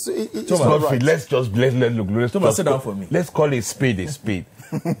 It's Toma, not right. let's Toma, sit down for me. Let's call a spade a spade.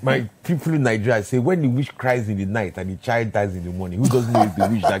 My people in Nigeria say when the witch cries in the night and the child dies in the morning, who doesn't know it's the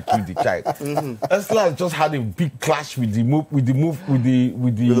witch that killed the child? Issah just had a big clash with the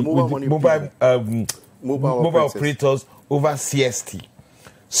mobile operators over CST.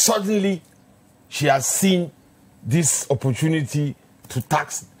 Suddenly, she has seen this opportunity to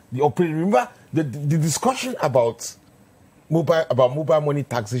tax the operator. Remember, the discussion about mobile money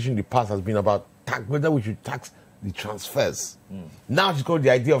taxation in the past has been about whether we should tax the transfers. Now she's got the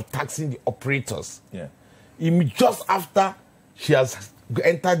idea of taxing the operators. Yeah. Just after she has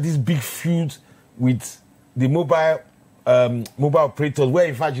entered this big feud with the mobile operators, where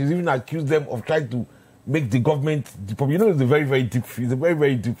in fact she's even accused them of trying to make the government it's a very, very deep field. It's a very,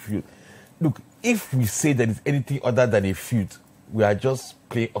 very deep field. Look, if we say that it's anything other than a feud, we are just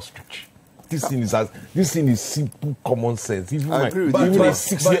playing ostrich. This thing is simple common sense. Even a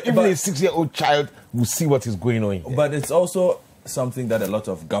 6-year-old child will see what is going on here. But it's also something that a lot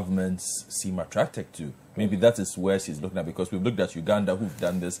of governments seem attracted to. Maybe that is where she's looking at, because we've looked at Uganda, who've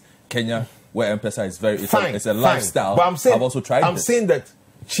done this, Kenya, where M-Pesa is it's a lifestyle. But I'm saying saying that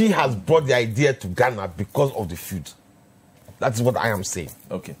she has brought the idea to Ghana because of the feud. That's what I am saying.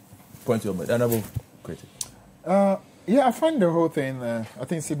 Okay. Point your mind. Honorable Kwetey. Yeah, I find the whole thing, I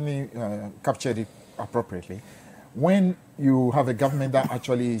think Sydney captured it appropriately. When you have a government that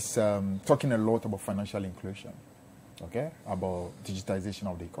actually is talking a lot about financial inclusion, okay, about digitization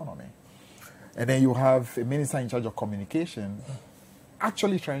of the economy, and then you have a minister in charge of communication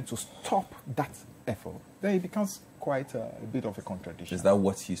actually trying to stop that effort, then it becomes quite a bit of a contradiction. Is that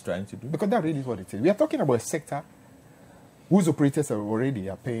what he's trying to do? Because that really is what it is. We are talking about a sector whose operators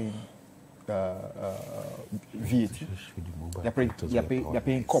are paying VAT. They're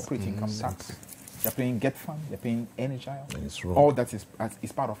paying corporate income tax. They're paying Get Fund. They're paying NHI. All that is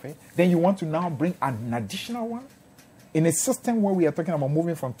part of it. Then you want to now bring an additional one in a system where we are talking about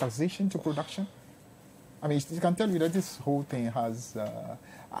moving from taxation to production. I mean, you can tell you that this whole thing has.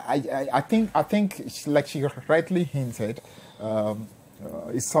 I think, like she rightly hinted,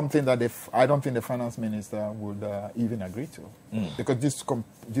 it's something that I don't think the finance minister would even agree to, because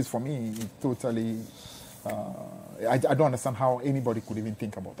this for me totally. I don't understand how anybody could even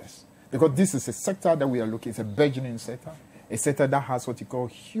think about this, because this is a sector that we are looking. It's a burgeoning sector, a sector that has what you call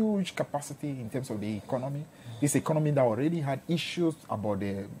huge capacity in terms of the economy. This economy that already had issues about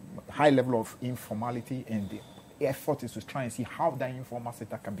the high level of informality, and the effort is to try and see how that informal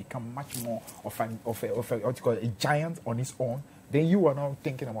sector can become much more of what you call a giant on its own. Then you are now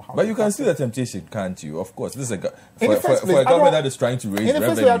thinking about how. But you can see the temptation, can't you? Of course, this is for a government that is trying to raise revenue. In the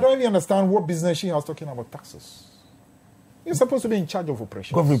first place, I don't even understand what business she has talking about taxes. You're supposed to be in charge of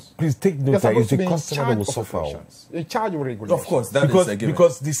operations. Godfred, please take note that it's the customer that will suffer. In charge of regulations. Of course,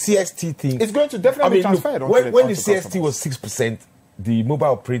 because the CST thing. It's going to definitely be transferred. When the CST was 6%, the mobile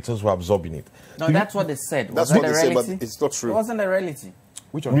operators were absorbing it. No, that's what they said. That's what they said, but it's not true. It wasn't a reality.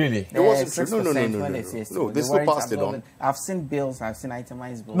 Which one? Really? It wasn't true. No. They still passed it on. I've seen bills. I've seen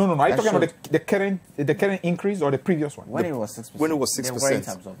itemized bills. No. Are you talking about the current increase or the previous one? When it was 6%. When it was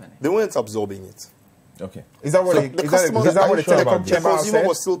 6%. They weren't absorbing it. Okay. Is that what the telecom chamber has said?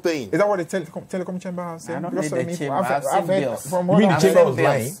 Was still paying. Is that what the telecom chamber has said? I don't need the chamber. I've seen bills. From what I've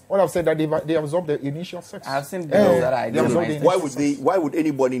said, what I've said that they absorb the initial 6. I've seen bills that I didn't. Why would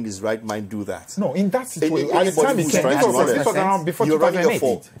anybody in his right mind do that? No, in that situation, at the time this was around before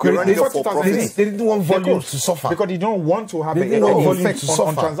 2008. They didn't want volumes to suffer because they don't want to have an effect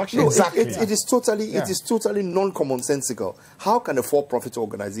on transactions. Exactly. It is totally non-commonsensical. How can a for-profit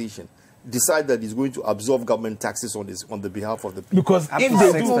organization decide that he's going to absorb government taxes on the behalf of the people? Because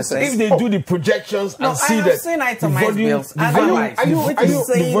if they do the projections and see that the volume, are you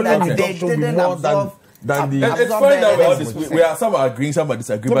saying that they didn't absorb? It's funny that we are some are agreeing, some are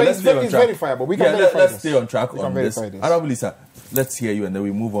disagreeing. But let's stay on track. Verifiable. We can verify let's stay on track on this. Honorable Issah, let's hear you, and then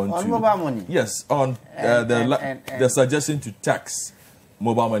we move on to mobile money. Yes, on the suggestion to tax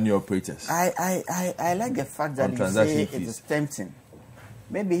mobile money operators. I like the fact that you say it is tempting.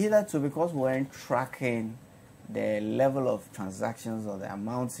 Maybe hitherto, because we weren't tracking the level of transactions or the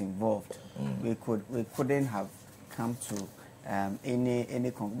amounts involved, we couldn't have come to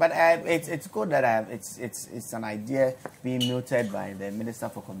any conclusion. But it's good that it's an idea being muted by the Minister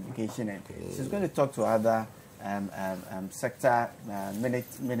for Communication, and she's going to talk to other sector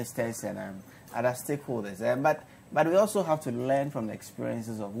ministers and other stakeholders. But we also have to learn from the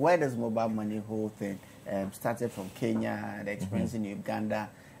experiences of where this mobile money whole thing started from Kenya, the experience in Uganda,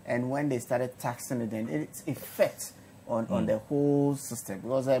 and when they started taxing it, and its effect on the whole system.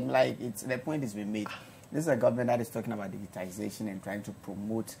 Because the point is been made. This is a government that is talking about digitization and trying to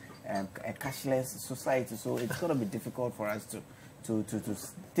promote a cashless society. So it's going to be difficult for us to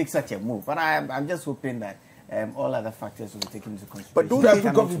take such a move. But I'm just hoping that all other factors will be taken into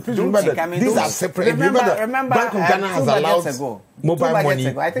consideration. But please remember that these are separate. Remember, Bank of Ghana has allowed mobile money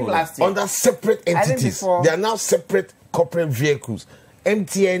I think last year, under separate entities. They are now separate corporate vehicles.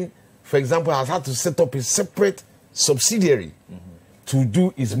 MTN, for example, has had to set up a separate subsidiary to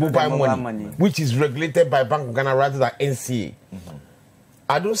do its mobile money, which is regulated by Bank of Ghana rather than NCA.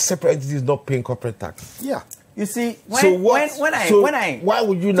 Are those separate entities not paying corporate tax? Yeah. You see, why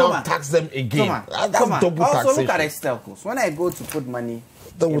would you now tax them again? That's double taxation. Also, look at Estelcos. When I go to put money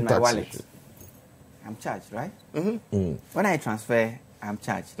in my wallet, I'm charged, right? When I transfer, I'm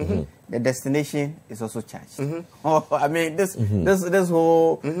charged. The destination is also charged. Oh, I mean, this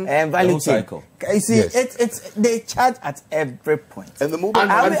whole value cycle. You see, it's they charge at every point. And the mobile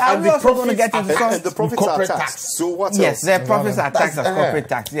and the also going to get into some and the profits are taxed. So what? Yes, their profits are taxed as corporate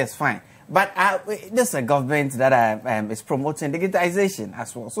tax. Yes, fine. But this is a government that is promoting digitization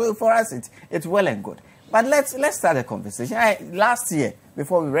as well. So for us, it's well and good. But let's start a conversation. Last year,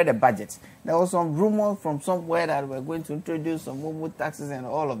 before we read the budget, there was some rumor from somewhere that we're going to introduce some mobile taxes and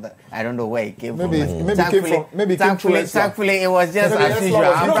all of that. I don't know where it came from. Thankfully, it was just as usual.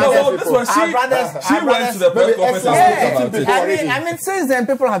 She went to the press conference and spoke about it. I mean, since then,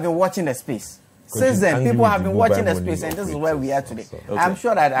 people have been watching the space. Since then, people have been watching the space, and this is where we are today. Okay. I'm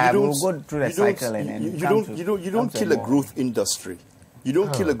sure that I will go through the cycle and you don't kill a growth industry. You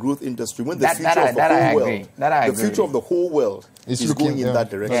don't kill a growth industry when the future of the whole world, the future of the whole world is going in that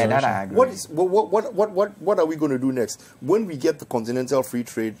direction. Yeah, that I agree. What are we going to do next when we get the continental free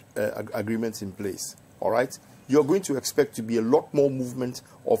trade agreements in place? All right, you're going to expect to be a lot more movement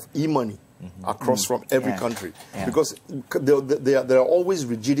of e-money across from every country, because there are always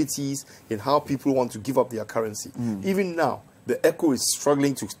rigidities in how people want to give up their currency. Even now, the echo is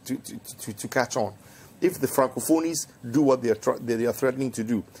struggling to catch on. If the Francophonies do what they are threatening to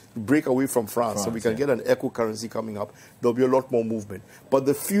do, break away from France so we can get an echo currency coming up, there'll be a lot more movement. But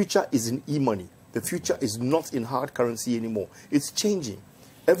the future is in e-money. The future is not in hard currency anymore. It's changing.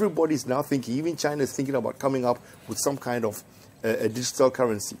 Everybody is now thinking, even China is thinking about coming up with some kind of a digital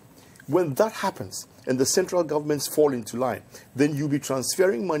currency. When that happens and the central governments fall into line, then you'll be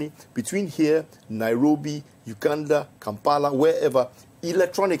transferring money between here, Nairobi, Uganda, Kampala, wherever,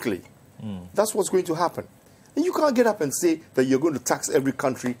 electronically. That's what's going to happen. And you can't get up and say that you're going to tax every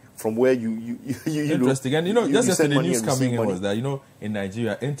country from where you Interesting. And just yesterday the news coming in was that, in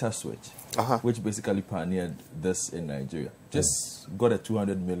Nigeria, InterSwitch, which basically pioneered this in Nigeria, just got a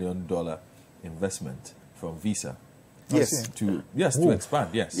 $200 million investment from Visa. To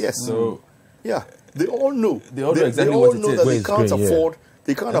expand. Yes. So they all know. They all know exactly what it is. That they can't afford.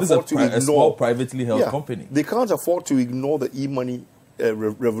 They can't afford to ignore a small privately held company. They can't afford to ignore the e-money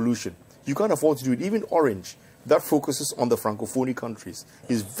revolution. You can't afford to do it. Even Orange, that focuses on the Francophone countries,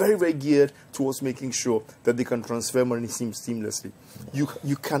 is very, very geared towards making sure that they can transfer money seamlessly.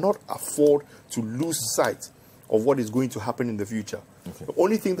 You cannot afford to lose sight of what is going to happen in the future. The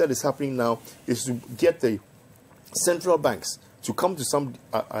only thing that is happening now is to get the central banks to come to some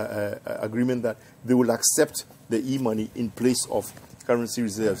agreement that they will accept the e-money in place of currency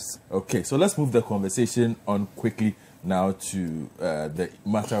reserves. Okay, so let's move the conversation on quickly now to the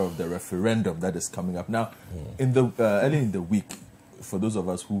matter of the referendum that is coming up. Now, in the early in the week, for those of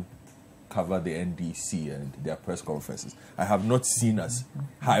us who cover the NDC and their press conferences, I have not seen as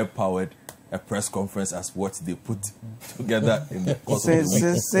high-powered a press conference as what they put together in the course of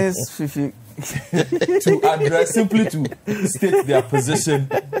the week. To address, simply to state their position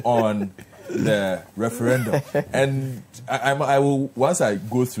on the referendum. And I will, once I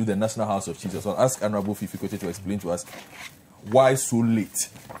go through the National House of Chiefs, I'll ask Honorable Fiifi Kwetey to explain to us why so late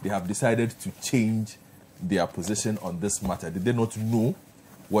they have decided to change their position on this matter. Did they not know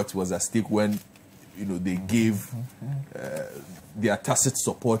what was at stake when they gave their tacit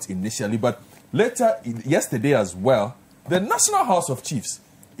support initially? But later, yesterday as well, the National House of Chiefs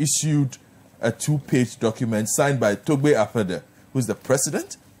issued a 2-page document signed by Okakwei North, who is the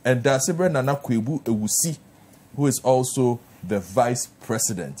president, and Dasibre Nana Kwebu Ewusi, who is also the vice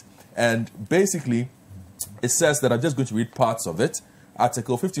president. And basically, it says that I'm just going to read parts of it.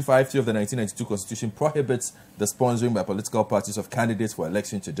 Article 55.3 of the 1992 Constitution prohibits the sponsoring by political parties of candidates for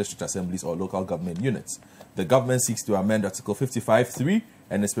election to district assemblies or local government units. The government seeks to amend Article 55.3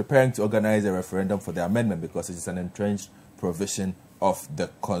 and is preparing to organize a referendum for the amendment because it is an entrenched provision of the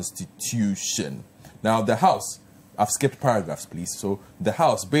Constitution. Now, the House, I've skipped paragraphs, please. So, the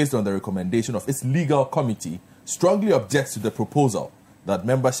House, based on the recommendation of its legal committee, strongly objects to the proposal that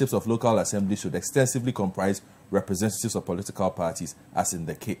memberships of local assemblies should extensively comprise representatives of political parties, as in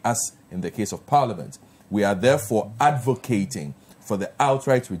the case of Parliament. We are therefore advocating for the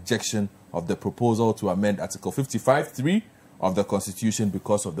outright rejection of the proposal to amend Article 55(3) of the Constitution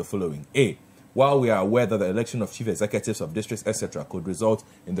because of the following. A. While we are aware that the election of chief executives of districts, etc., could result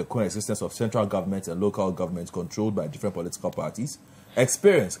in the coexistence of central government and local governments controlled by different political parties,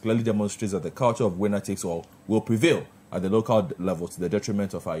 experience clearly demonstrates that the culture of winner takes all will prevail at the local level to the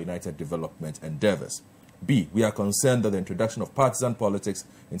detriment of our united development endeavors. B. We are concerned that the introduction of partisan politics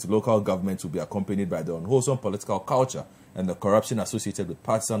into local governments will be accompanied by the unwholesome political culture and the corruption associated with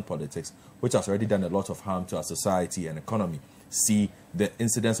partisan politics, which has already done a lot of harm to our society and economy. C. The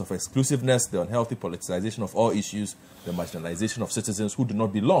incidence of exclusiveness, the unhealthy politicization of all issues, the marginalization of citizens who do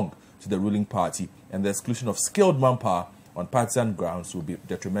not belong to the ruling party, and the exclusion of skilled manpower on partisan grounds will be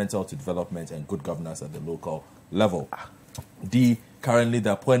detrimental to development and good governance at the local level. D. Currently,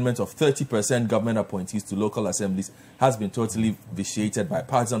 the appointment of 30% government appointees to local assemblies has been totally vitiated by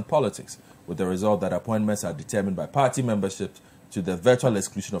partisan politics, with the result that appointments are determined by party membership to the virtual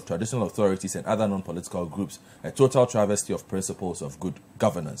exclusion of traditional authorities and other non-political groups, a total travesty of principles of good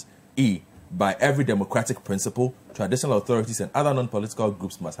governance. E. By every democratic principle, traditional authorities and other non-political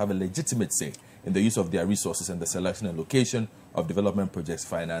groups must have a legitimate say in the use of their resources and the selection and location of development projects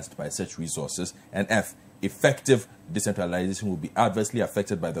financed by such resources. And F. Effective decentralization will be adversely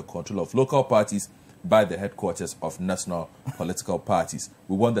affected by the control of local parties by the headquarters of national political parties.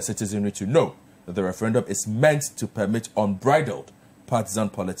 We want the citizenry to know that the referendum is meant to permit unbridled partisan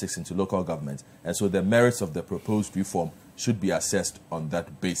politics into local government, and so the merits of the proposed reform should be assessed on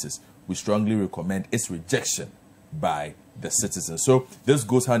that basis. We strongly recommend its rejection by the citizens. So this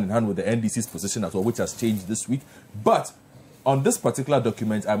goes hand in hand with the NDC's position as well, which has changed this week. But on this particular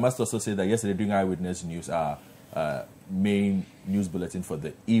document, I must also say that yesterday during Eyewitness News, our main news bulletin for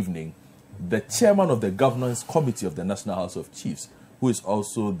the evening, the chairman of the governance committee of the National House of Chiefs, who is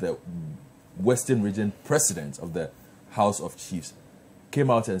also the Western Region president of the House of Chiefs, came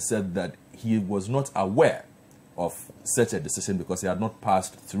out and said that he was not aware of such a decision because he had not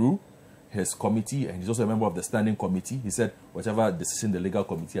passed through his committee, and he's also a member of the standing committee. He said whatever decision the legal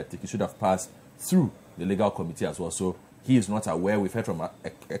committee had taken should have passed through the legal committee as well. So he is not aware. We've heard from a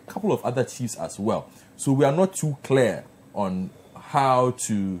couple of other chiefs as well. So we are not too clear on how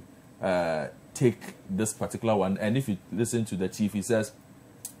to take this particular one. And if you listen to the chief, he says,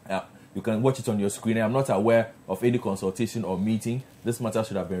 you can watch it on your screen. I'm not aware of any consultation or meeting. This matter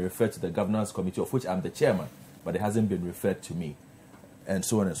should have been referred to the governance committee, of which I'm the chairman, but it hasn't been referred to me, and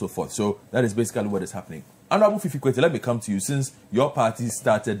so on and so forth. So that is basically what is happening. Honorable Fiifi Kwetey, let me come to you. Since your party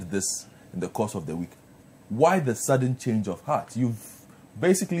started this in the course of the week, why the sudden change of heart? You've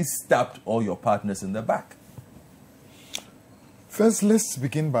basically stabbed all your partners in the back. First, let's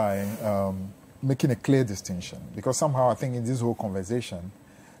begin by making a clear distinction, because somehow I think in this whole conversation,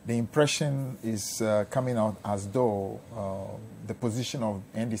 the impression is coming out as though the position of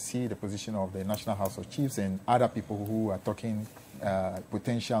NDC, the position of the National House of Chiefs, and other people who are talking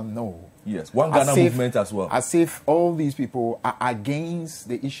potential no. Yes, One Ghana movement as well. As if all these people are against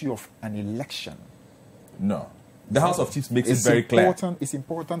the issue of an election. No. The House of Chiefs makes it very clear. It's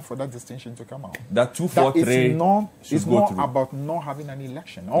important for that distinction to come out. That 243 it's not about not having an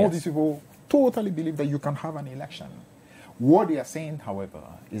election. All these people totally believe that you can have an election. What they are saying, however,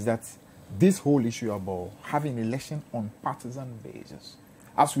 is that this whole issue about having election on partisan basis,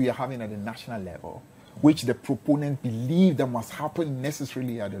 as we are having at the national level, which the proponent believe that must happen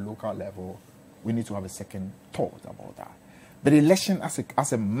necessarily at the local level, we need to have a second thought about that. But election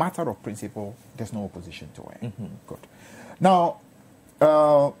as a matter of principle, there's no opposition to it. Mm-hmm. Good. Now,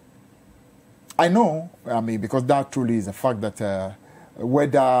 I know, because that truly is a fact that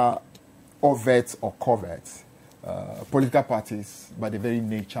whether overt or covert, political parties, by the very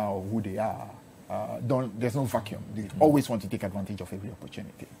nature of who they are, there's no vacuum. They always want to take advantage of every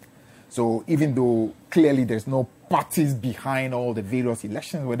opportunity. So even though clearly there's no parties behind all the various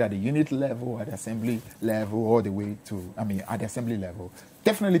elections, whether at the unit level, at the assembly level, all the way to, at the assembly level,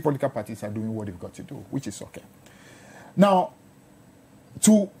 definitely political parties are doing what they've got to do, which is okay. Now,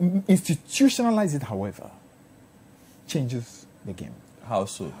 to institutionalize it, however, changes the game. How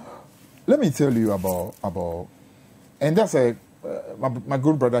so? Let me tell you about and that's my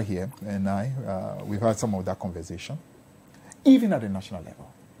good brother here and I, we've had some of that conversation, even at the national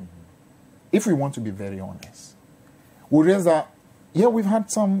level. If we want to be very honest, we realize that, we've had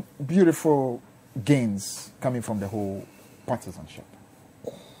some beautiful gains coming from the whole partisanship.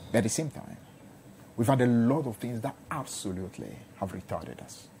 But at the same time, we've had a lot of things that absolutely have retarded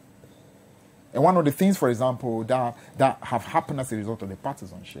us. And one of the things, for example, that have happened as a result of the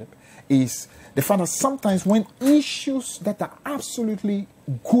partisanship is the fact that sometimes when issues that are absolutely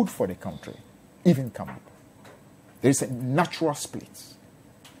good for the country even come up, there is a natural split.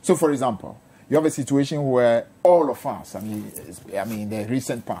 So, for example, you have a situation where all of us, I mean, the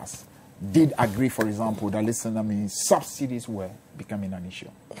recent past, did agree, for example, that, listen, subsidies were becoming an issue.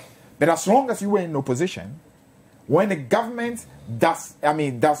 But as long as you were in opposition, when the government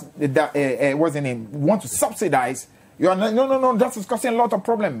want to subsidize, you are no, that's causing a lot of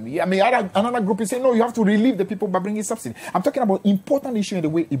problem. Another group is saying, no, you have to relieve the people by bringing subsidy. I'm talking about important issue in the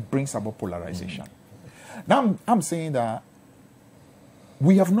way it brings about polarization. Now, I'm saying that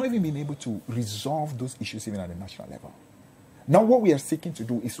we have not even been able to resolve those issues even at the national level. Now, what we are seeking to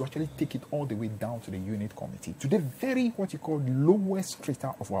do is to actually take it all the way down to the unit committee, to the very, what you call, lowest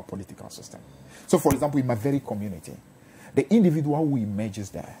strata of our political system. So, for example, in my very community, the individual who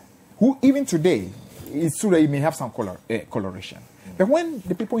emerges there, who even today, it's true that he may have some coloration. But when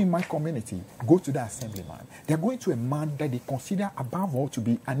the people in my community go to the assemblyman, they're going to a man that they consider above all to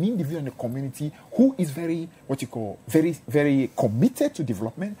be an individual in the community who is very, what you call, very, very committed to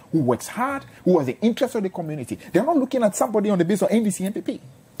development, who works hard, who has the interest of the community. They're not looking at somebody on the basis of NDC MPP.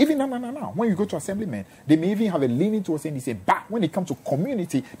 Even now, when you go to assemblymen, they may even have a leaning towards NDC. But when it comes to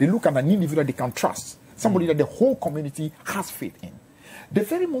community, they look at an individual they can trust, somebody that the whole community has faith in. The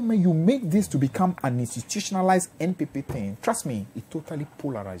very moment you make this to become an institutionalized NPP thing, trust me, it totally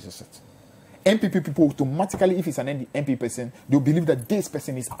polarizes it. NPP people automatically, if it's an NPP person, they'll believe that this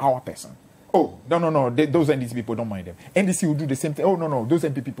person is our person. Oh, no, those NDC people, don't mind them. NDC will do the same thing. Oh, no, those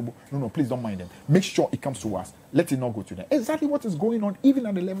NPP people, no, please don't mind them. Make sure it comes to us. Let it not go to them. Exactly what is going on even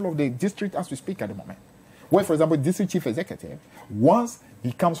at the level of the district as we speak at the moment. Where, for example, district chief executive, once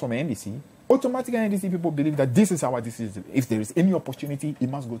he comes from an NDC, automatically NDC people believe that this is our decision. If there is any opportunity, it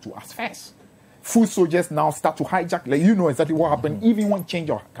must go to us first. Food soldiers now start to hijack, like you know exactly what happened. Even one change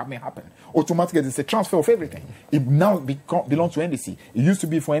or may happen, automatically there's a transfer of everything. It now belongs to NDC. It used to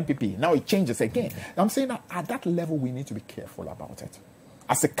be for MPP. Now it changes again. I'm saying that at that level we need to be careful about it.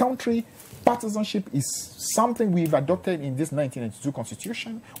 As a country, partisanship is something we've adopted in this 1992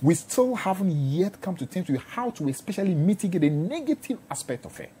 constitution. We still haven't yet come to terms with how to especially mitigate the negative aspect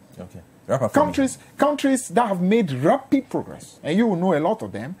of it. Okay. Countries that have made rapid progress, and you will know a lot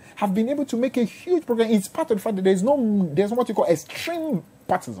of them, have been able to make a huge progress. It's part of the fact that there's what you call extreme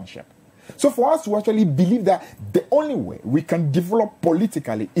partisanship. So for us to actually believe that the only way we can develop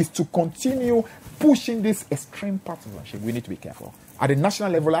politically is to continue pushing this extreme partisanship, we need to be careful. At the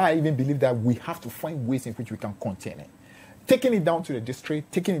national level, I even believe that we have to find ways in which we can contain it. Taking it down to the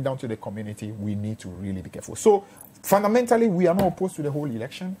district, taking it down to the community, we need to really be careful. So fundamentally, we are not opposed to the whole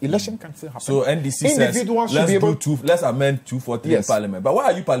election. Election can still happen. So NDC says, let's amend 243 in Parliament. But why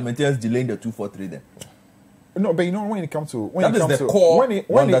are you parliamentarians delaying the 243 then? No, but you know when it comes to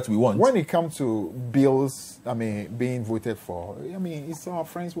that we want. When it comes to bills, being voted for, it's our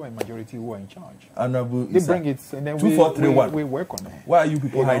friends who are in majority who are in charge. Honorable they bring it, and then we work on it. Why are you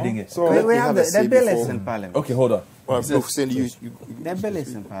people hiding it? So we have the bill is in Parliament. Okay, hold on. The bill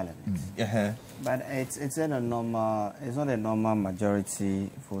is in Parliament. But it's not a normal majority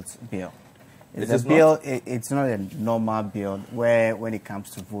vote bill. It's not a normal bill where when it comes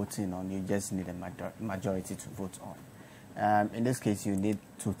to voting on, you just need a majority to vote on. In this case, you need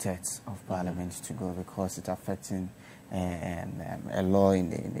 2/3 of Parliament to go because it's affecting a law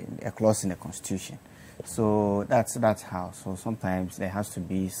a clause in the Constitution. So that's how. So sometimes there has to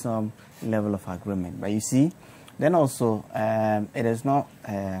be some level of agreement. But you see, then also it is not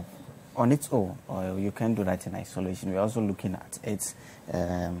on its own, or you can't do that in isolation. We're also looking at its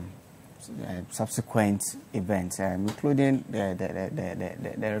subsequent events, including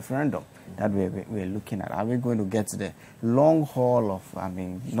the referendum that we're looking at. Are we going to get the long haul of,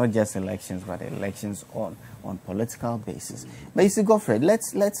 not just elections, but elections on political basis? But you see, Godfred,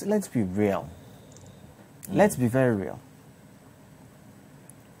 let's be real. Let's be very real.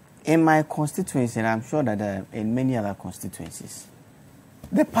 In my constituency, and I'm sure that in many other constituencies,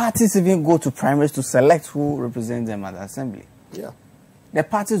 the parties even go to primaries to select who represents them at the assembly. Yeah. The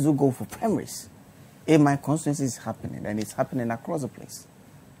parties will go for primaries. In my constituency, it's happening, and it's happening across the place.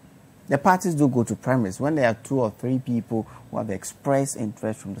 The parties do go to primaries. When there are 2 or 3 people who have expressed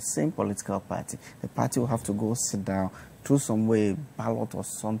interest from the same political party, the party will have to go sit down, through some way, ballot or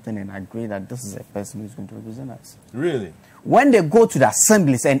something, and agree that this is a person who's going to represent us. Really? When they go to the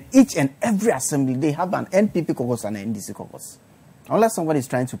assemblies, and each and every assembly, they have an NPP caucus and an NDC caucus. Unless somebody is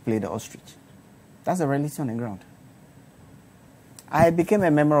trying to play the ostrich. That's the reality on the ground. I became a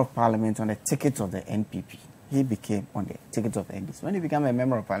member of Parliament on the ticket of the NPP. He became on the ticket of the NDC. When he became a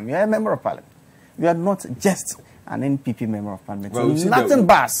member of Parliament, you're a member of Parliament. You are not just an NPP member of parliament. Well, Nothing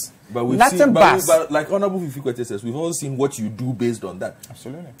bars. But we've Nothing seen, bars. but like Honorable Fiifi Kwetey says, we've all seen what you do based on that.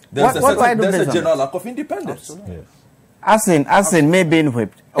 Absolutely. There's What a general lack of independence. Absolutely. Yes. As in maybe being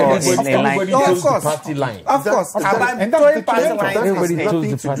whipped or in line. Everybody No, chose the party line. Of course. And that's Party line.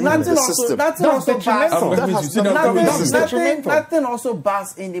 Nothing also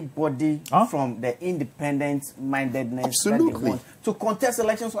bars anybody from the independent-mindedness that they want to contest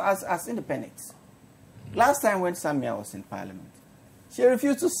elections as independents. Last time when Samia was in parliament, she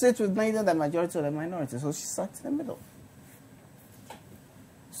refused to sit with neither the majority or the minority, so she sat in the middle.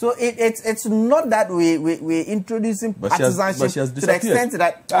 So it's not that we're introducing partisanship to the extent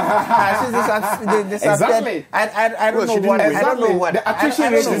that exactly. I don't know what. I don't know what. The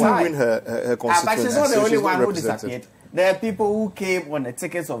attrition rate didn't win her constituency. But she's not the only one who disappeared. There are people who came on the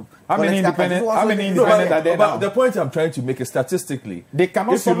tickets of how many independent are there now? The point I'm trying to make is statistically, they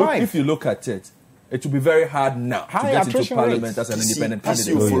cannot survive. If you look at it, it will be very hard now to get into parliament as an independent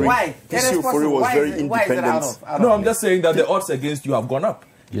candidate. Why? Issah Fuseini was very independent. No, I'm just saying that the odds against you have gone up.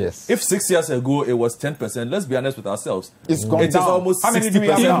 Yes. If 6 years ago it was 10%, let's be honest with ourselves. It's gone down. It is almost 60%. How many do we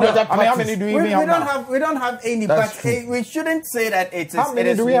have now? We don't have any, but we shouldn't say that it is. How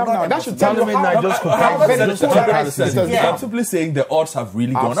many do we have now? That should tell you I'm simply saying the odds have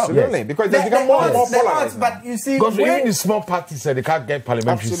really gone up. Absolutely, because they become more and more polarized. But you see, because even the small parties say they can't get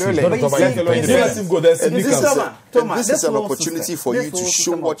parliamentary seats. Absolutely. Let him go there. This is an opportunity for you to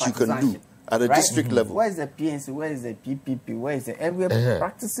show what you can do at a district level. Where is the PNC? Where is the PPP? Where is the... And we're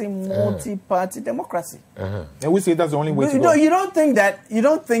practicing multi-party democracy. And we say that's the only way to go. You don't think that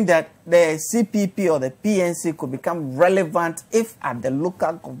the CPP or the PNC could become relevant if at the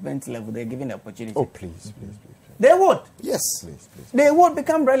local government level they're given the opportunity? Oh, please. They would. Yes. They would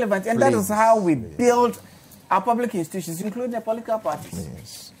become relevant. And that is how we build our public institutions, including the political parties.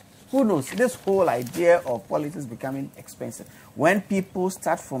 Yes. Who knows? This whole idea of politics becoming expensive. When people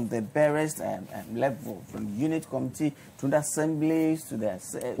start from the barest level, from the unit committee to the assemblies to the...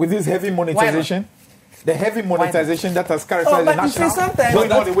 with this heavy monetization, the heavy monetization that has characterized the national... Sometimes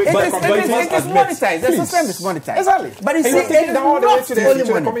it is monetized. The system is monetized. Exactly. But you see, it is not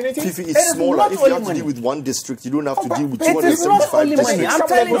only money. Fiifi, it's smaller. If you have to deal with one district, you don't have to deal with 275 districts. I'm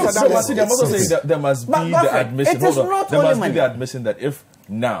telling you. I'm also saying that there must be the admission. Hold on. There must be the admission that if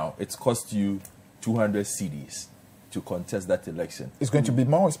now it's cost you 200 cedis to contest that election, it's going to be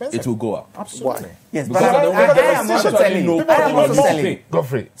more expensive. It will go up. Absolutely. Why? Yes, but I am also telling you.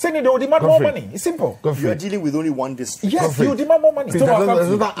 Godfred. Saying they will demand more money. It's simple. You are dealing with only one district. Yes, you demand more money. There's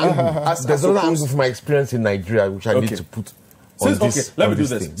another angle from my experience in Nigeria which I need to put on this. Okay, let me do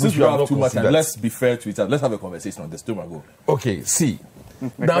this. Since we have too much time, let's be fair to each other. Let's have a conversation on this. Toma, go. Okay, see.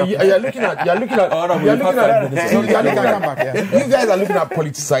 Now you guys are looking at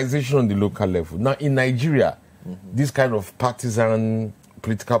politicization on the local level. Now in Nigeria, this kind of partisan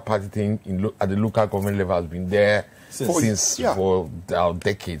political party thing at the local government level has been there since for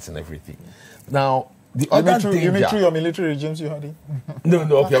decades and everything. Now the other danger. You mean through your military regimes you had it? No,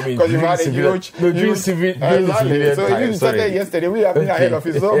 okay, I mean because you had a huge civilian so if you started yesterday, we have been ahead of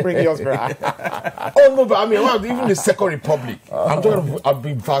it. So bring yours, bro. Oh no, but I mean, even the Second Republic. I'm talking. I've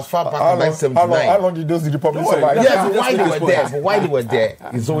been far back in 1979. How long did those republics survive? Yeah, but while they were there,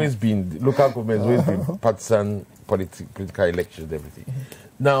 it's always been local government. Always been partisan political elections, everything.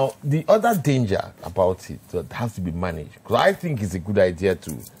 Now the other danger about it that has to be managed, because I think it's a good idea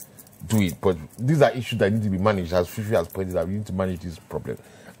to do it, but these are issues that need to be managed. As Fiifi has pointed out, we need to manage this problem,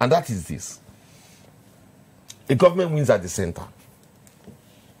 and that is this: a government wins at the center,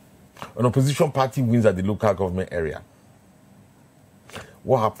 an opposition party wins at the local government area.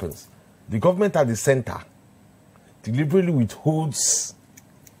 What happens? The government at the center deliberately withholds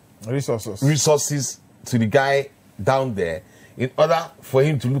resources to the guy down there in order for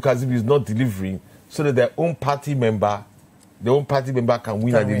him to look as if he's not delivering, so that their own party member can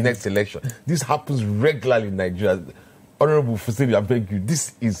win at the next election. This happens regularly in Nigeria. Honorable Fuseini, I beg you,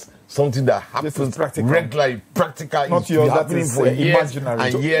 this is something that happens regularly, practical. Not yours, happening for years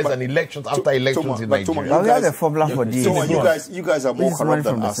and years and elections after elections in Nigeria. We have a formula for this. You guys are more corrupt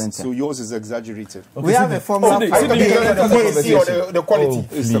than us, so yours is exaggerated. We have a formula for the quality.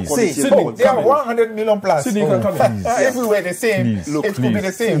 They have 100 million plus. Everywhere the same. It could be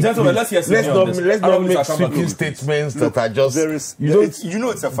the same. Gentlemen, let's not make sweeping statements that are just... You know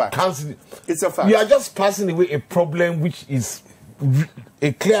it's a fact. It's a fact. You are just passing away a problem which is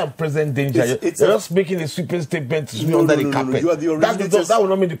a clear and present danger. You're just making a sweeping statement to sweep under the carpet. You are the originators. That will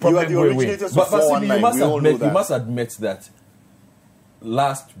not make the problem go away. But you must admit that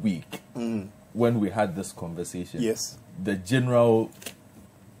last week, when we had this conversation, yes, the general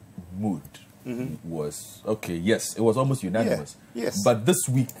mood was okay. Yes, it was almost unanimous. Yeah, yes. But this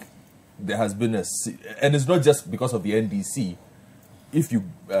week, there has been and it's not just because of the NDC. If you,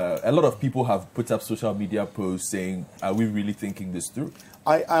 a lot of people have put up social media posts saying, "Are we really thinking this through?"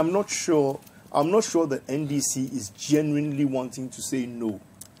 I'm not sure. I'm not sure that NDC is genuinely wanting to say no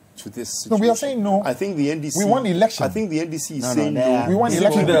to this situation. No, we are saying no. I think the NDC. We want election. I think the NDC is saying no. We want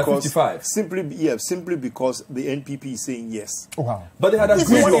election. Simply because the NPP is saying yes. Oh, wow. But they had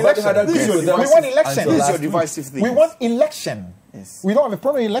agreed. We want election. This is your divisive thing. We want election. Yes. We don't have a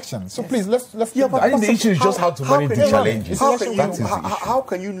problem with election. So please, let's. Yeah, but I think the issue is just how to manage the challenges. How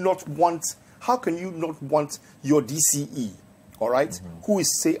can you not want your DCE, all right, who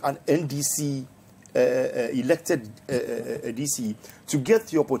is, say, an NDC elected DCE, to get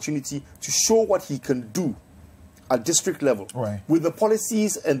the opportunity to show what he can do at district level, right, with the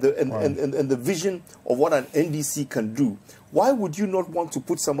policies and the vision of what an NDC can do? Why would you not want to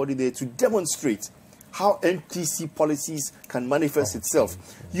put somebody there to demonstrate how NDC policies can manifest itself?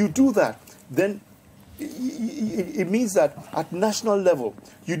 You do that, then it means that at national level,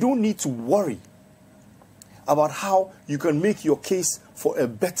 you don't need to worry about how you can make your case for a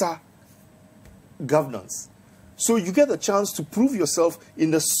better governance. So you get a chance to prove yourself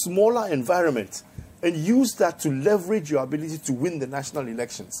in a smaller environment and use that to leverage your ability to win the national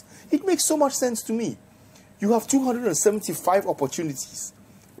elections. It makes so much sense to me. You have 275 opportunities,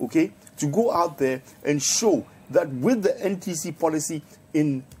 okay, to go out there and show that with the NTC policy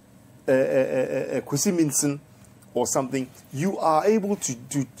in Kwesi Minson or something, you are able to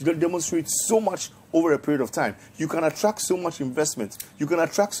demonstrate so much over a period of time. You can attract so much investment. You can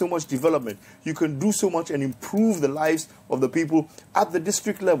attract so much development. You can do so much and improve the lives of the people at the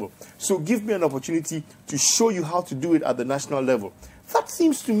district level. So give me an opportunity to show you how to do it at the national level. That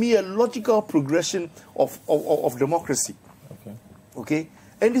seems to me a logical progression of democracy. Okay?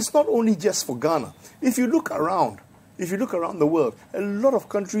 And it's not only just for Ghana. If you look around the world, a lot of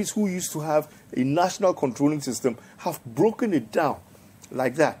countries who used to have a national controlling system have broken it down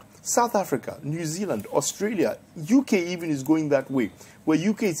like that. South Africa, New Zealand, Australia, UK even is going that way, where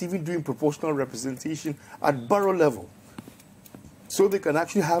UK is even doing proportional representation at borough level, so they can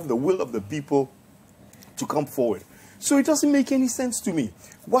actually have the will of the people to come forward. So it doesn't make any sense to me.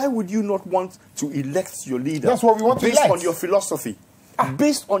 Why would you not want to elect your leader? That's what we want to elect. Based on your philosophy.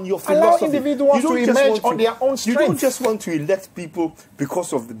 Based on your philosophy. Allow individuals to emerge on their own strength. You don't just want to elect people because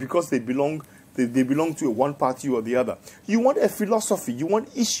they belong to a one party or the other. You want a philosophy. You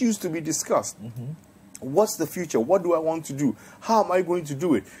want issues to be discussed. What's the future? What do I want to do? How am I going to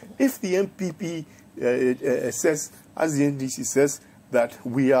do it? If the MPP says, as the NDC says, that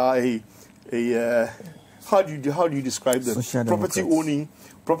we are how do you describe that?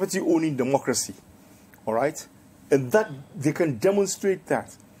 Property owning democracy. All right? And that they can demonstrate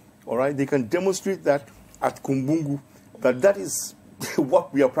that. All right? They can demonstrate that at Kumbungu, that is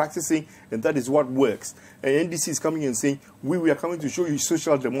what we are practicing, and that is what works. And NDC is coming and saying, we are coming to show you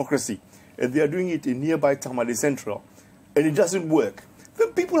social democracy. And they are doing it in nearby Tamale Central. And it doesn't work.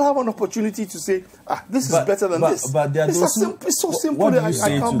 Then people have an opportunity to say, this is better than this. But there are those it's so simple that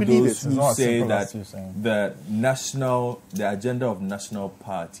I can't believe it. Who say that the agenda of national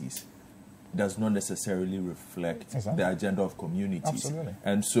parties does not necessarily reflect the agenda of communities. Absolutely.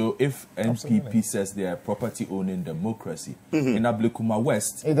 And so if NPP says they are property-owning democracy, in Ablekuma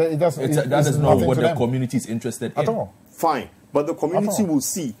West, that is not what the community is interested in. All. Fine. But the community will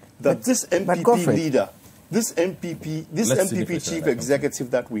see that this MPP leader, this MPP chief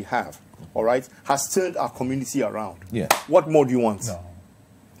executive that we have, all right, has turned our community around. Yeah. What more do you want? No.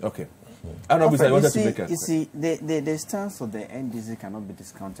 Okay. I don't know. You see, the stance of the NDC cannot be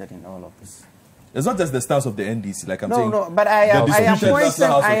discounted in all of this. It's not just the stance of the NDC, like I'm saying. No, but I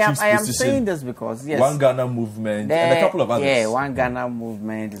am saying this because, yes. One Ghana movement and a couple of others. Yeah, One Ghana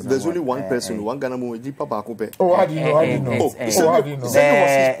movement. There's only one person, One Ghana movement. Oh, how do you know? How do you know?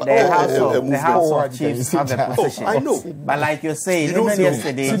 The House of Chiefs have a position. I know. But like you're saying, even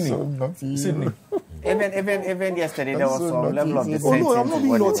yesterday, even yesterday, there was some level of dissent. No, I'm not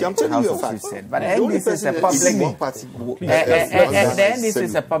being naughty. I'm telling you a fact. But the NDC is a public. The NDC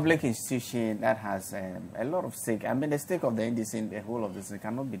is a public institution that has a lot of stake. I mean, the stake of the NDC in the whole of this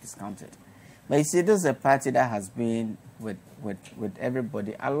cannot be discounted. But you see, this is a party that has been with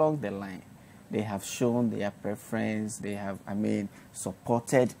everybody along the line. They have shown their preference. They have,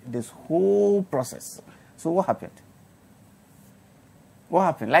 supported this whole process. So what happened? What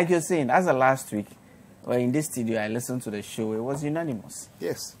happened? Like you're saying, as of last week, or in this studio, I listened to the show. It was unanimous.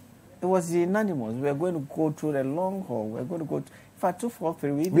 Yes. It was unanimous. We are going to go through the long haul. We're going to go For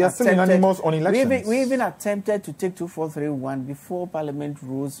 243, we are still unanimous on elections. We even attempted to take 2431 before Parliament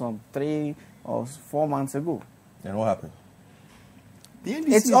rules some 3 or 4 months ago. And what happened?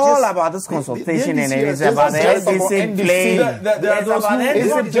 It's all about this consultation and it's about the NDC playing.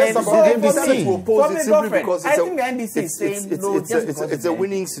 Is it just about the NDC? I think the NDC is saying no. It's a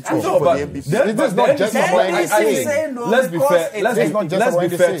winning situation for the NDC. It is not just about NDC. Let's be fair. Let's be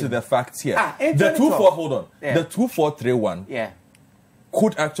fair to the facts here. The 2431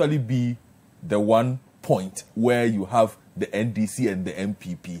 could actually be the one point where you have the NDC and the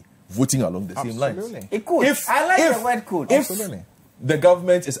MPP voting along the same lines. It could. I like the word could. Absolutely. The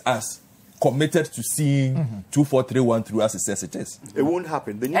government is as committed to seeing 2431 through as it says it is. It won't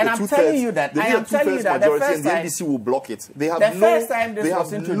happen. They need and I'm telling you that. I am telling you that the first time the NDC will block it. They have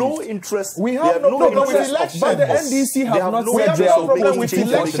no interest. We have no problem with elections. But the NDC have not said they are opposed with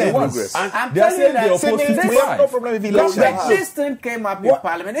elections. I'm telling you that we have no problem with elections. This thing came up in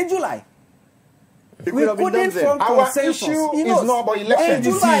Parliament in July. We couldn't form consensus. Our issue is not about elections.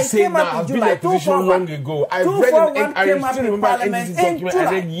 NDC is saying now, I've been in a position long ago. I still remember NDC document I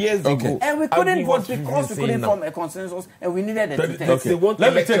read years ago. And we couldn't vote because we couldn't form a consensus and we needed a text.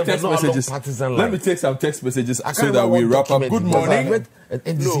 Let me take text messages. Let me take some text messages so that we wrap up. Good morning.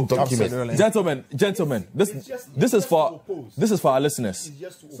 Gentlemen, this is for our listeners.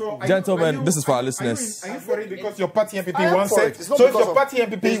 Gentlemen, this is for our listeners. Are you for it because your party MPP wants it? So if your party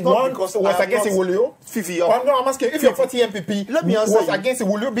MPP was against it, will you? Fiifi, I'm asking if your party MPP was against it,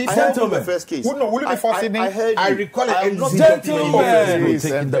 will you be? Gentlemen, first case. Will you be forcing it? I recall it.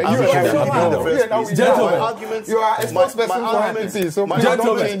 Gentlemen, you are a spokesperson for MPP, so my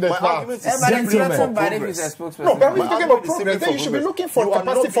argument is no, but we're talking about progress. Then you should be looking for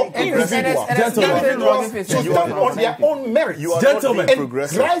capacity for individuals to stand on their own merits. Gentlemen, and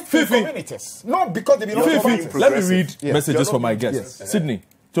drive communities, not because they belong to Fiifi, let me read messages for my guests. Sydney.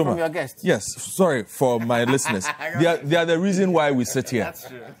 Toma. From your guests? Yes, sorry for my listeners. They are the reason why we sit here.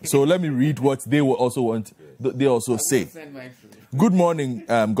 So let me read what they will also want. They also say. Good morning,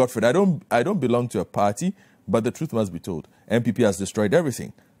 Godfred. I don't belong to a party, but the truth must be told. MPP has destroyed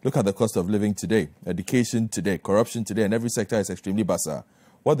everything. Look at the cost of living today, education today, corruption today, and every sector is extremely bizarre.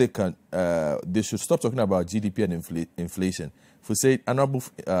 What they should stop talking about GDP and inflation. Fuseini, Honorable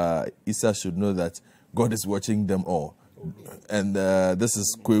Issah should know that God is watching them all. And this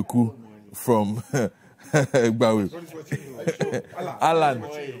is Kweku from Gbawi. Alan.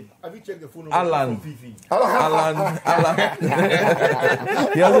 Have you checked the phone? Alan.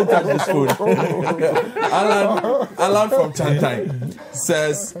 He hasn't touched his phone. Alan from Chantai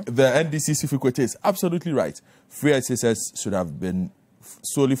says the NDC Fiifi Kwetey is absolutely right. Free SSS should have been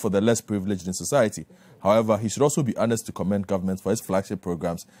solely for the less privileged in society. However, he should also be honest to commend government for its flagship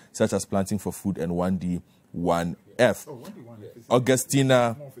programs such as Planting for Food and 1D, 1F. Augustine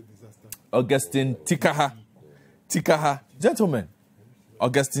Tikaha. Gentlemen,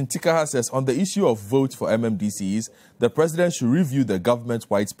 Augustine Tikaha says, on the issue of votes for MMDCs, the president should review the government's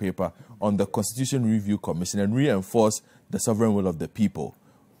white paper on the Constitution Review Commission and reinforce the sovereign will of the people,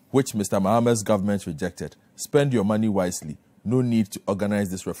 which Mr. Mohammed's government rejected. Spend your money wisely. No need to organize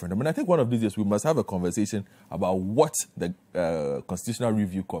this referendum. And I think one of these days we must have a conversation about what the Constitutional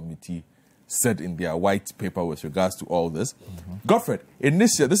Review Committee said in their white paper with regards to all this. Godfred,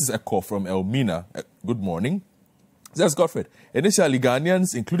 initially, this is a call from Elmina. Good morning. Says Godfred, initially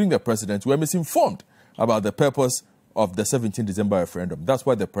Ghanaians, including the president, were misinformed about the purpose of the 17 December referendum. That's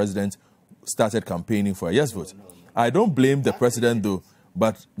why the president started campaigning for a yes vote. I don't blame the president though,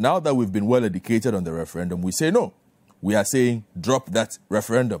 but now that we've been well educated on the referendum, we say no. We are saying drop that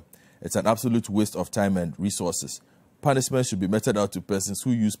referendum. It's an absolute waste of time and resources. Punishment should be meted out to persons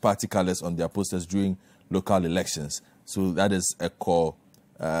who use party colors on their posters during local elections. So that is a call.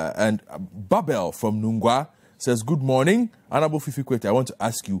 And Babel from Nungwa says, good morning. Honorable Fiifi Kwetey, I want to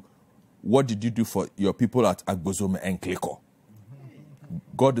ask you, what did you do for your people at Agbozome and Kleko?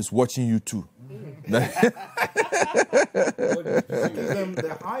 God is watching you too. The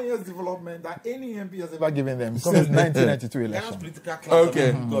highest development that any MP has ever given them since 1992 election.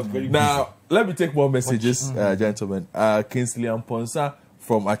 Okay. Now, let me take more messages, gentlemen. Kingsley Amponsa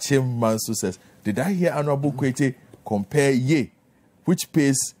from Achim Mansu says, did I hear Honorable Kwetey compare Ye, which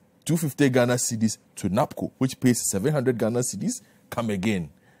pays 250 Ghana cedis, to NAPCO, which pays 700 Ghana cedis? Come again,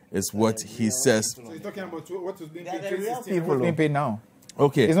 is what he says. So he's talking about what is being paid now.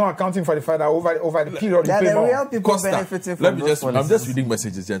 Okay. It's not accounting for the fact that over the period you pay more. Real people benefiting from I'm just reading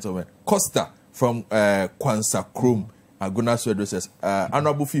messages, gentlemen. Costa from Kwansa Krum, Aguna Swedro says,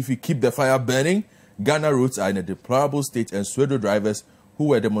 Honorable Fiifi, keep the fire burning. Ghana roads are in a deplorable state and Swedro drivers who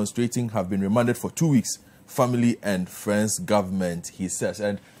were demonstrating have been remanded for 2 weeks family and friends government, he says.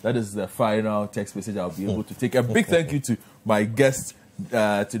 And that is the final text message I'll be able to take. A big thank you to my guest.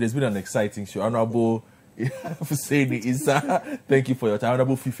 Today's been an exciting show. Honorable Fuseini, Issah, thank you for your time.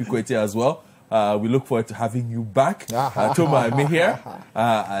 Honorable Fiifi Kwetey as well. We look forward to having you back. Toma, Imihere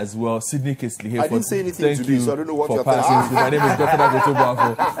as well. Sydney Kisley here. I didn't say anything today, so I don't know what you're passing. My name is Godfred Akoto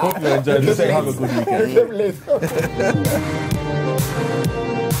Boafo. Hope you enjoyed this. Have a good weekend.